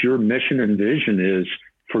what your mission and vision is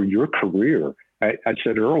for your career. I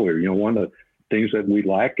said earlier, one of the things that we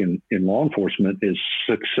lack in law enforcement is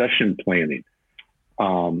succession planning,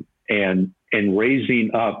 and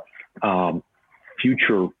raising up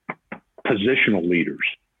future positional leaders.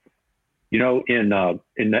 In the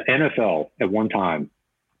NFL at one time,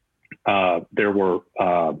 there were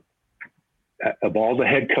of all the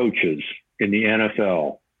head coaches in the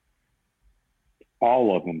NFL,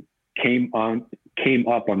 all of them came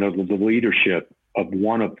up under the leadership of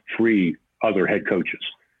one of three other head coaches.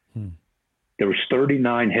 There was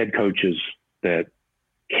 39 head coaches that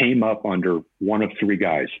came up under one of three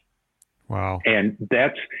guys. Wow. And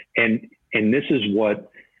this is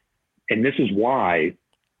why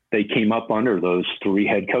they came up under those three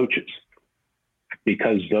head coaches,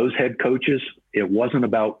 because those head coaches, it wasn't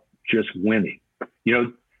about just winning.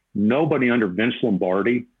 Nobody under Vince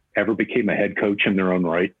Lombardi ever became a head coach in their own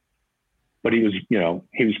right, but he was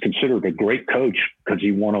considered a great coach because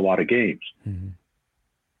he won a lot of games. Mm-hmm.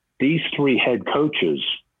 These three head coaches,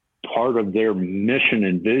 part of their mission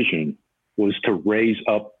and vision was to raise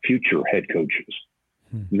up future head coaches,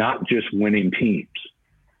 not just winning teams.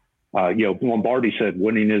 Lombardi said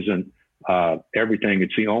winning isn't everything,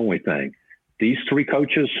 it's the only thing. These three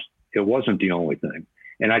coaches, it wasn't the only thing.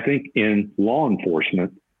 And I think in law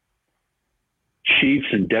enforcement, chiefs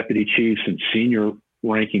and deputy chiefs and senior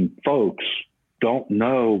ranking folks don't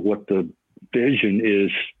know what the vision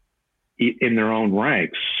is in their own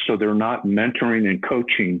ranks. So they're not mentoring and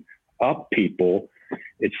coaching up people.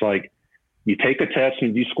 It's like you take a test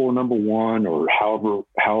and you score number one, or however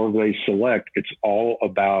they select. It's all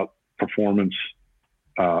about performance,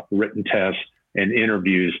 written tests and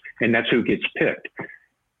interviews, and that's who gets picked.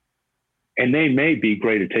 And they may be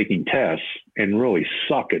great at taking tests and really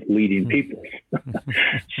suck at leading people.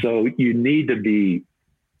 So you need to be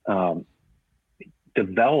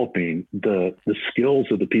developing the skills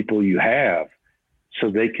of the people you have so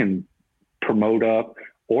they can promote up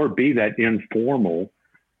or be that informal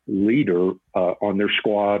leader on their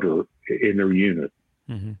squad or in their unit.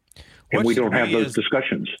 Mm-hmm. And we don't have those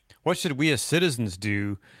discussions. What should we as citizens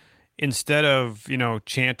do instead of,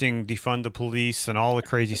 chanting defund the police and all the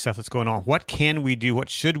crazy stuff that's going on? What can we do? What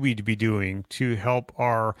should we be doing to help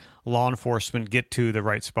our law enforcement get to the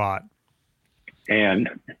right spot? And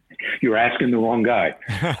you're asking the wrong guy,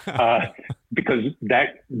 because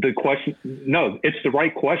it's the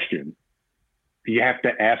right question. you have to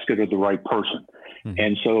ask it of the right person. Mm-hmm.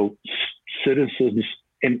 And so citizens,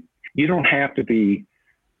 and you don't have to be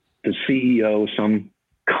the CEO of some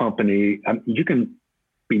company. You can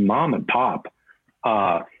be mom and pop.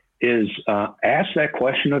 Ask that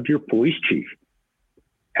question of your police chief.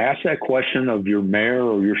 Ask that question of your mayor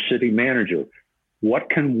or your city manager. What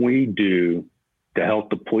can we do to help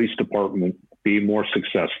the police department be more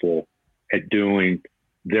successful at doing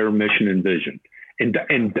their mission and vision? And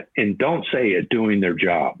don't say at doing their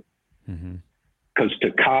job. Because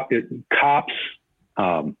to cops,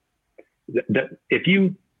 if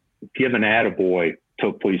you give an attaboy to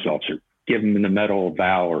a police officer, give him the Medal of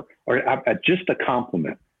Valor, or just a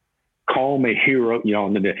compliment, call him a hero,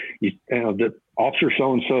 the officer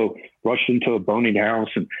so-and-so rushed into a burning house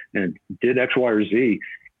and did X, Y, or Z.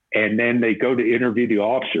 And then they go to interview the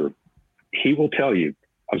officer. He will tell you,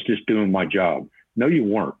 I was just doing my job. No, you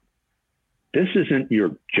weren't. This isn't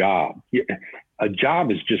your job. A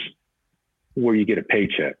job is just where you get a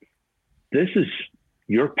paycheck. This is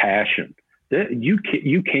your passion. You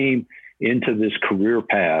came into this career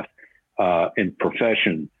path and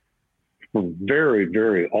profession for very,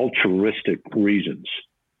 very altruistic reasons.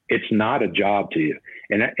 It's not a job to you.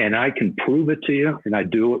 And I can prove it to you, and I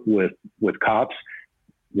do it with cops.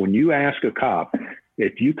 When you ask a cop,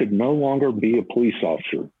 if you could no longer be a police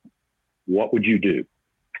officer, what would you do?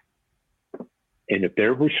 And if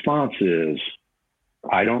their response is,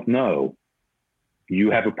 I don't know,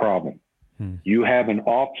 you have a problem. You have an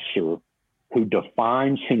officer who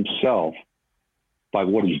defines himself by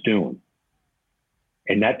what he's doing.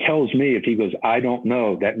 And that tells me if he goes, I don't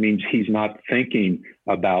know, that means he's not thinking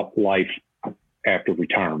about life after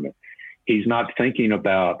retirement. He's not thinking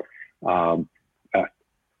about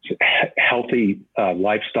healthy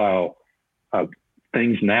lifestyle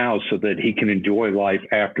things now so that he can enjoy life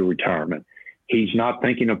after retirement. He's not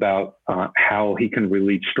thinking about how he can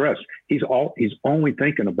relieve stress. He's only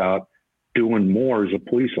thinking about doing more as a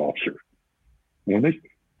police officer. When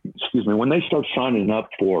they start signing up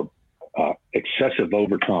for excessive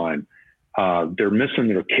overtime, they're missing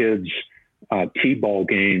their kids' T-ball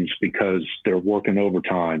games because they're working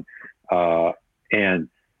overtime, and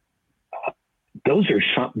those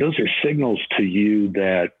are signals to you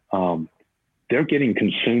that they're getting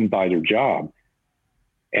consumed by their job.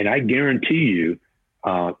 And I guarantee you,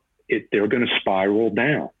 they're going to spiral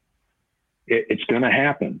down. It's going to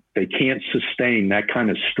happen. They can't sustain that kind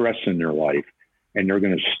of stress in their life, and they're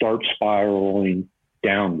going to start spiraling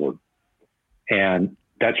downward. And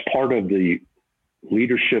that's part of the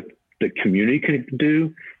leadership the community can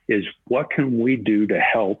do is what can we do to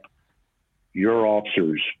help your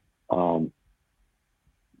officers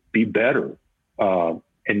be better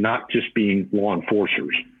and not just being law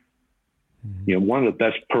enforcers. One of the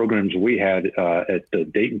best programs we had at the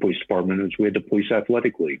Dayton Police Department is we had the Police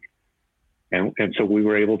Athletic League. And so we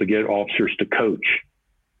were able to get officers to coach,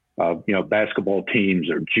 basketball teams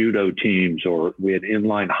or judo teams, or we had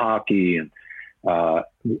inline hockey.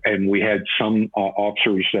 And we had some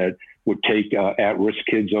officers that would take at-risk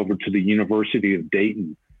kids over to the University of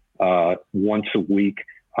Dayton once a week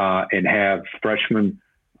and have freshman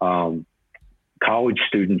college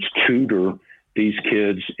students tutor these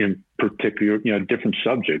kids in particular, different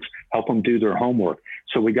subjects, help them do their homework.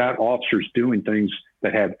 So we got officers doing things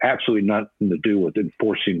that had absolutely nothing to do with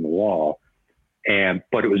enforcing the law,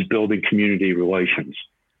 but it was building community relations.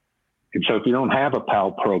 And so if you don't have a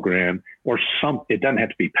PAL program it doesn't have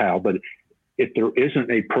to be PAL, but if there isn't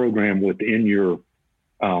a program within your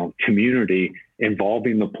community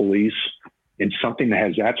involving the police in something that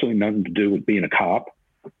has absolutely nothing to do with being a cop,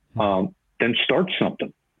 then start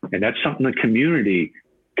something. And that's something the community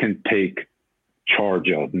can take charge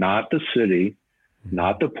of, not the city,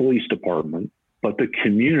 not the police department, but the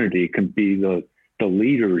community can be the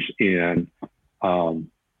leaders in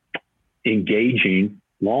engaging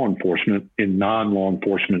law enforcement in non-law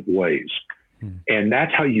enforcement ways. And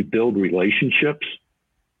that's how you build relationships,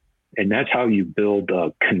 and that's how you build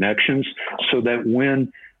connections, so that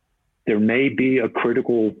when there may be a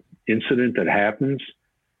critical incident that happens,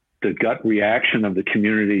 the gut reaction of the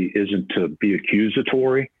community isn't to be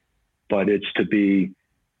accusatory, but it's to be,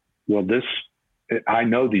 well, I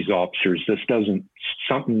know these officers,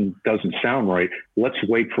 something doesn't sound right. Let's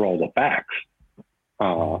wait for all the facts.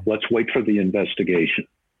 Let's wait for the investigation.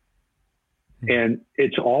 And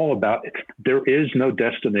it's all about, there is no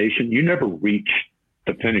destination. You never reach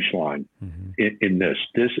the finish line in this.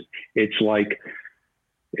 It's like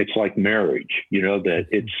marriage, that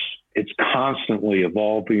it's constantly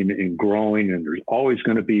evolving and growing, and there's always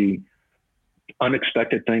going to be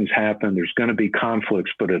unexpected things happen. There's going to be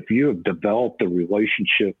conflicts, but if you have developed the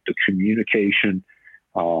relationship, the communication,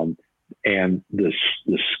 and the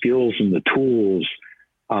skills and the tools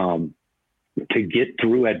to get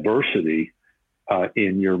through adversity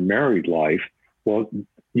in your married life, well,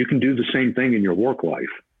 you can do the same thing in your work life.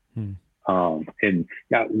 And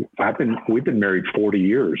yeah, we've been married 40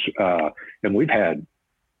 years, and we've had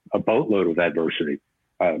a boatload of adversity.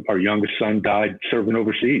 Our youngest son died serving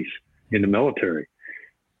overseas in the military.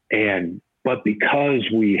 But because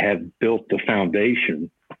we have built the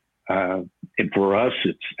foundation, and for us,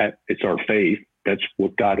 it's our faith. That's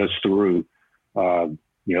what got us through,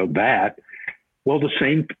 that. Well, the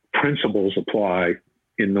same principles apply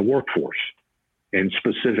in the workforce, and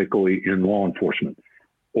specifically in law enforcement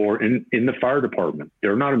or in the fire department.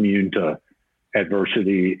 They're not immune to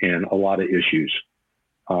adversity and a lot of issues.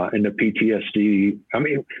 And the PTSD, I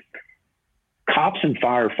mean, cops and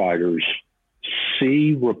firefighters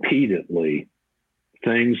see repeatedly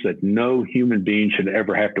things that no human being should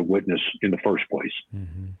ever have to witness in the first place.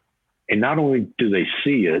 Mm-hmm. And not only do they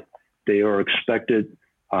see it, they are expected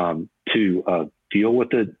to deal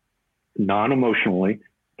with it non-emotionally.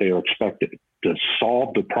 They are expected to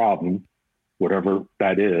solve the problem, whatever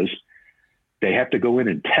that is. They have to go in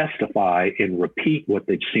and testify and repeat what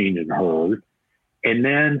they've seen and heard. And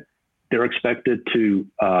then they're expected to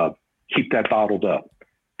keep that bottled up.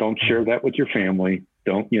 Don't share that with your family.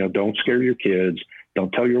 Don't scare your kids.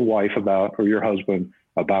 Don't tell your wife or your husband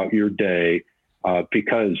about your day,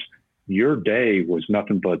 because your day was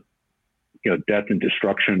nothing but, death and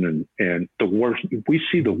destruction and the worst. We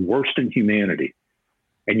see the worst in humanity,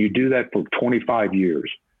 and you do that for 25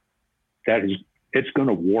 years. It's going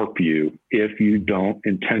to warp you if you don't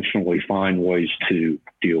intentionally find ways to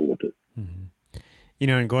deal with it. Mm-hmm.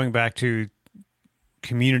 And going back to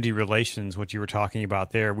community relations, what you were talking about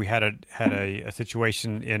there, we had a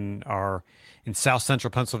situation in South Central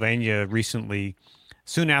Pennsylvania recently,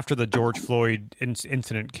 soon after the George Floyd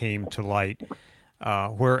incident came to light,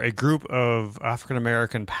 where a group of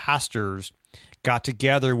African-American pastors got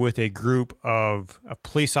together with a group of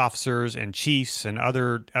police officers and chiefs and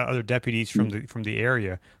other deputies from the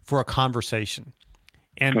area for a conversation.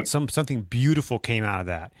 And something beautiful came out of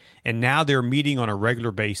that. And now they're meeting on a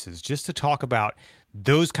regular basis just to talk about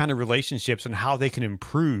those kind of relationships and how they can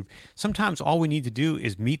improve. Sometimes all we need to do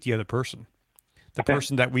is meet the other person, the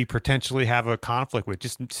person that we potentially have a conflict with.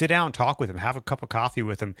 Just sit down and talk with them, have a cup of coffee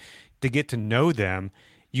with them to get to know them.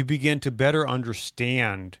 You begin to better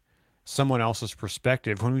understand someone else's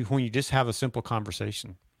perspective when you just have a simple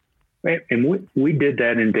conversation. And we did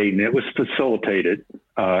that in Dayton. It was facilitated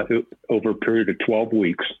over a period of 12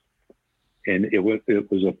 weeks, and it was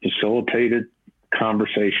a facilitated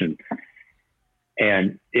conversation.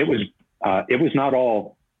 And it was not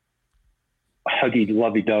all huggy,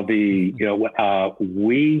 lovey-dovey.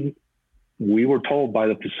 We were told by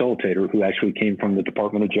the facilitator, who actually came from the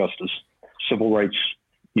Department of Justice Civil Rights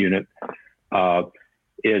Unit,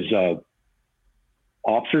 is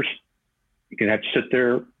officers, you're going to have to sit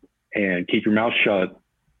there and keep your mouth shut,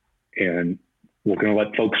 and we're going to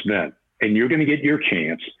let folks vent, and you're going to get your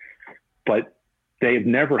chance. But they've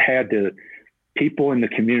never had people in the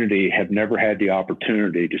community have never had the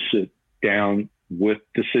opportunity to sit down with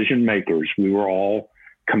decision makers. We were all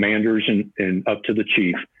commanders and up to the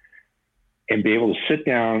chief, and be able to sit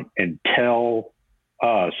down and tell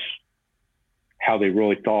us how they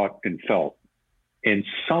really thought and felt. And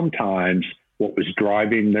sometimes what was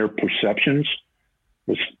driving their perceptions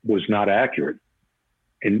was not accurate.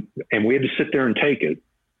 And we had to sit there and take it.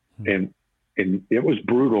 And it was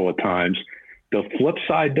brutal at times. The flip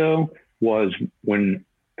side, though, was when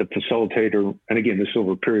the facilitator, and again, this is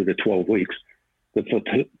over a period of 12 weeks, the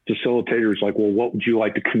facilitator is like, well, what would you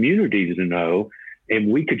like the community to know?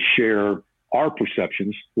 And we could share our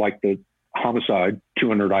perceptions, like the homicide,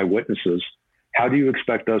 200 eyewitnesses. How do you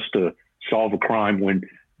expect us to solve a crime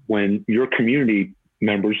when your community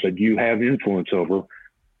members that you have influence over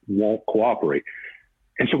won't cooperate?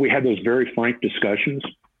 And so we had those very frank discussions,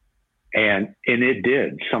 and it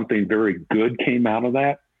did. Something very good came out of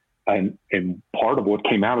that. And part of what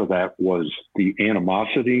came out of that was the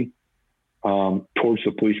animosity towards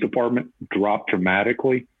the police department dropped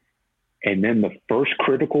dramatically. And then the first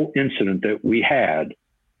critical incident that we had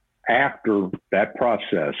after that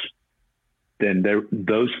process, then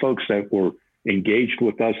those folks that were engaged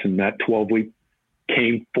with us in that 12-week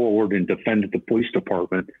came forward and defended the police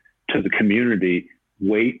department to the community.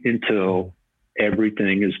 Wait until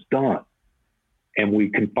everything is done, and we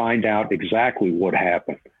can find out exactly what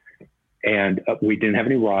happened. And we didn't have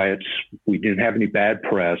any riots. We didn't have any bad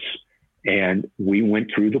press. And we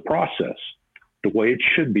went through the process. the way it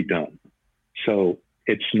should be done. So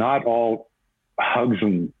it's not all hugs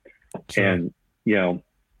and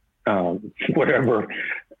whatever,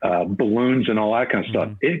 balloons and all that kind of stuff.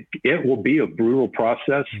 It will be a brutal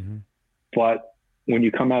process, but when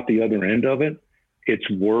you come out the other end of it, it's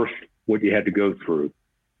worth what you had to go through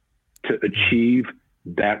to achieve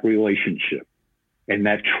that relationship and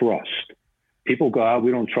that trust. People go, "Oh,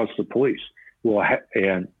 we don't trust the police." Well,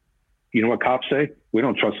 and you know what cops say? We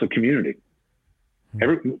don't trust the community.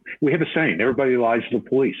 We have a saying, everybody lies to the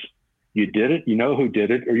police. You did it, you know who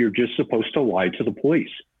did it, or you're just supposed to lie to the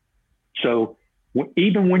police. So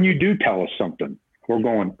even when you do tell us something, we're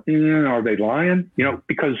going, are they lying?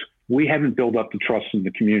 Because we haven't built up the trust in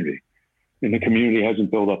the community, and the community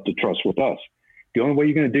hasn't built up the trust with us. The only way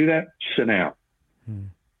you're going to do that, sit down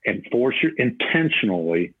and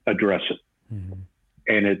intentionally address it.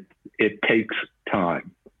 And it takes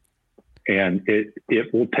time, and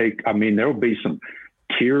it will take, there will be some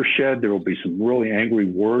tears shed. There will be some really angry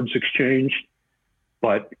words exchanged,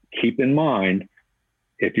 but keep in mind,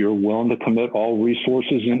 if you're willing to commit all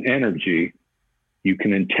resources and energy, you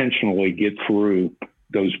can intentionally get through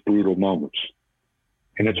those brutal moments,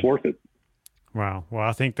 and it's worth it. Wow. Well,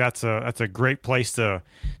 I think that's a great place to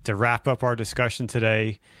wrap up our discussion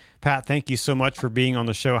today. Pat, thank you so much for being on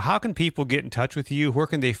the show. How can people get in touch with you? Where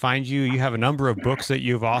can they find you? You have a number of books that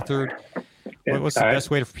you've authored. What's the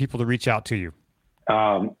best way for people to reach out to you?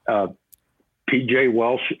 PJ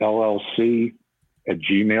Welsh LLC at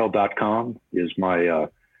gmail.com is my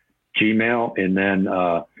Gmail, and then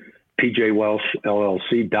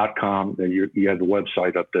pjwelshllc.com. You have the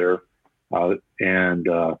website up there, and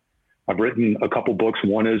I've written a couple books.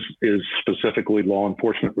 One is specifically law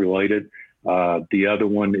enforcement related. The other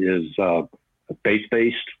one is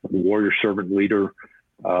faith-based, Warrior Servant Leader,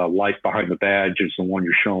 Life Behind the Badge is the one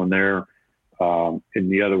you're showing there. And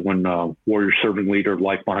the other one, Warrior Servant Leader,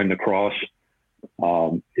 Life Behind the Cross,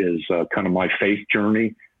 is kind of my faith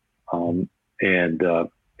journey. And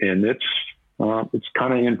it's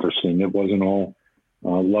kind of interesting. It wasn't all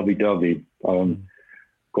lovey-dovey.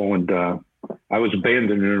 I was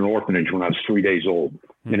abandoned in an orphanage when I was 3 days old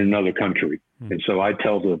in another country. And so I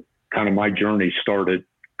tell my journey started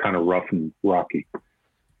kind of rough and rocky.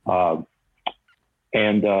 I'm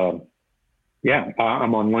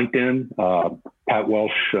on LinkedIn, Pat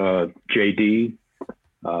Welsh, JD,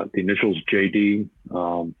 the initials JD.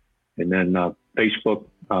 And then Facebook,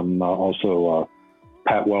 I'm also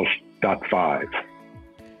PatWelsh.5.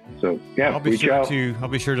 So I'll be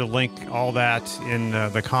sure to link all that in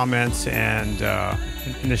the comments and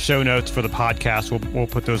in the show notes for the podcast. We'll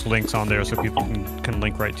put those links on there so people can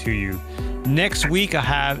link right to you. Next week, I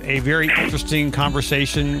have a very interesting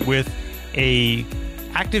conversation with a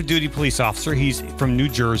active duty police officer. He's from New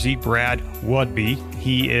Jersey, Brad Woodby.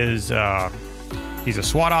 He's a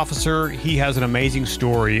SWAT officer. He has an amazing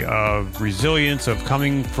story of resilience, of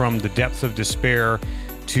coming from the depths of despair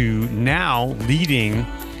to now leading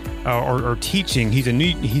or teaching. He's a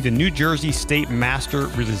New Jersey State Master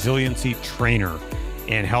Resiliency Trainer,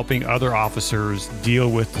 and helping other officers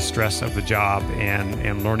deal with the stress of the job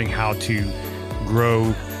and learning how to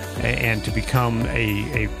grow and to become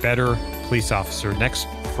a better police officer. Next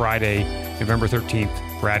Friday, November 13th,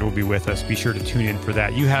 Brad will be with us. Be sure to tune in for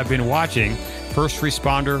that. You have been watching First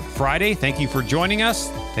Responder Friday. Thank you for joining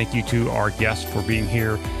us. Thank you to our guests for being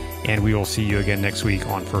here, and we will see you again next week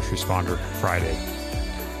on First Responder Friday.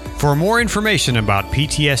 For more information about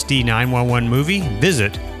PTSD 911 Movie,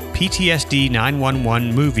 visit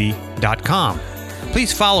ptsd911movie.com.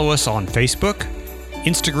 Please follow us on Facebook,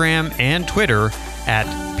 Instagram, and Twitter at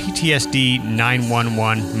PTSD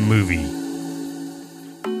 911 Movie.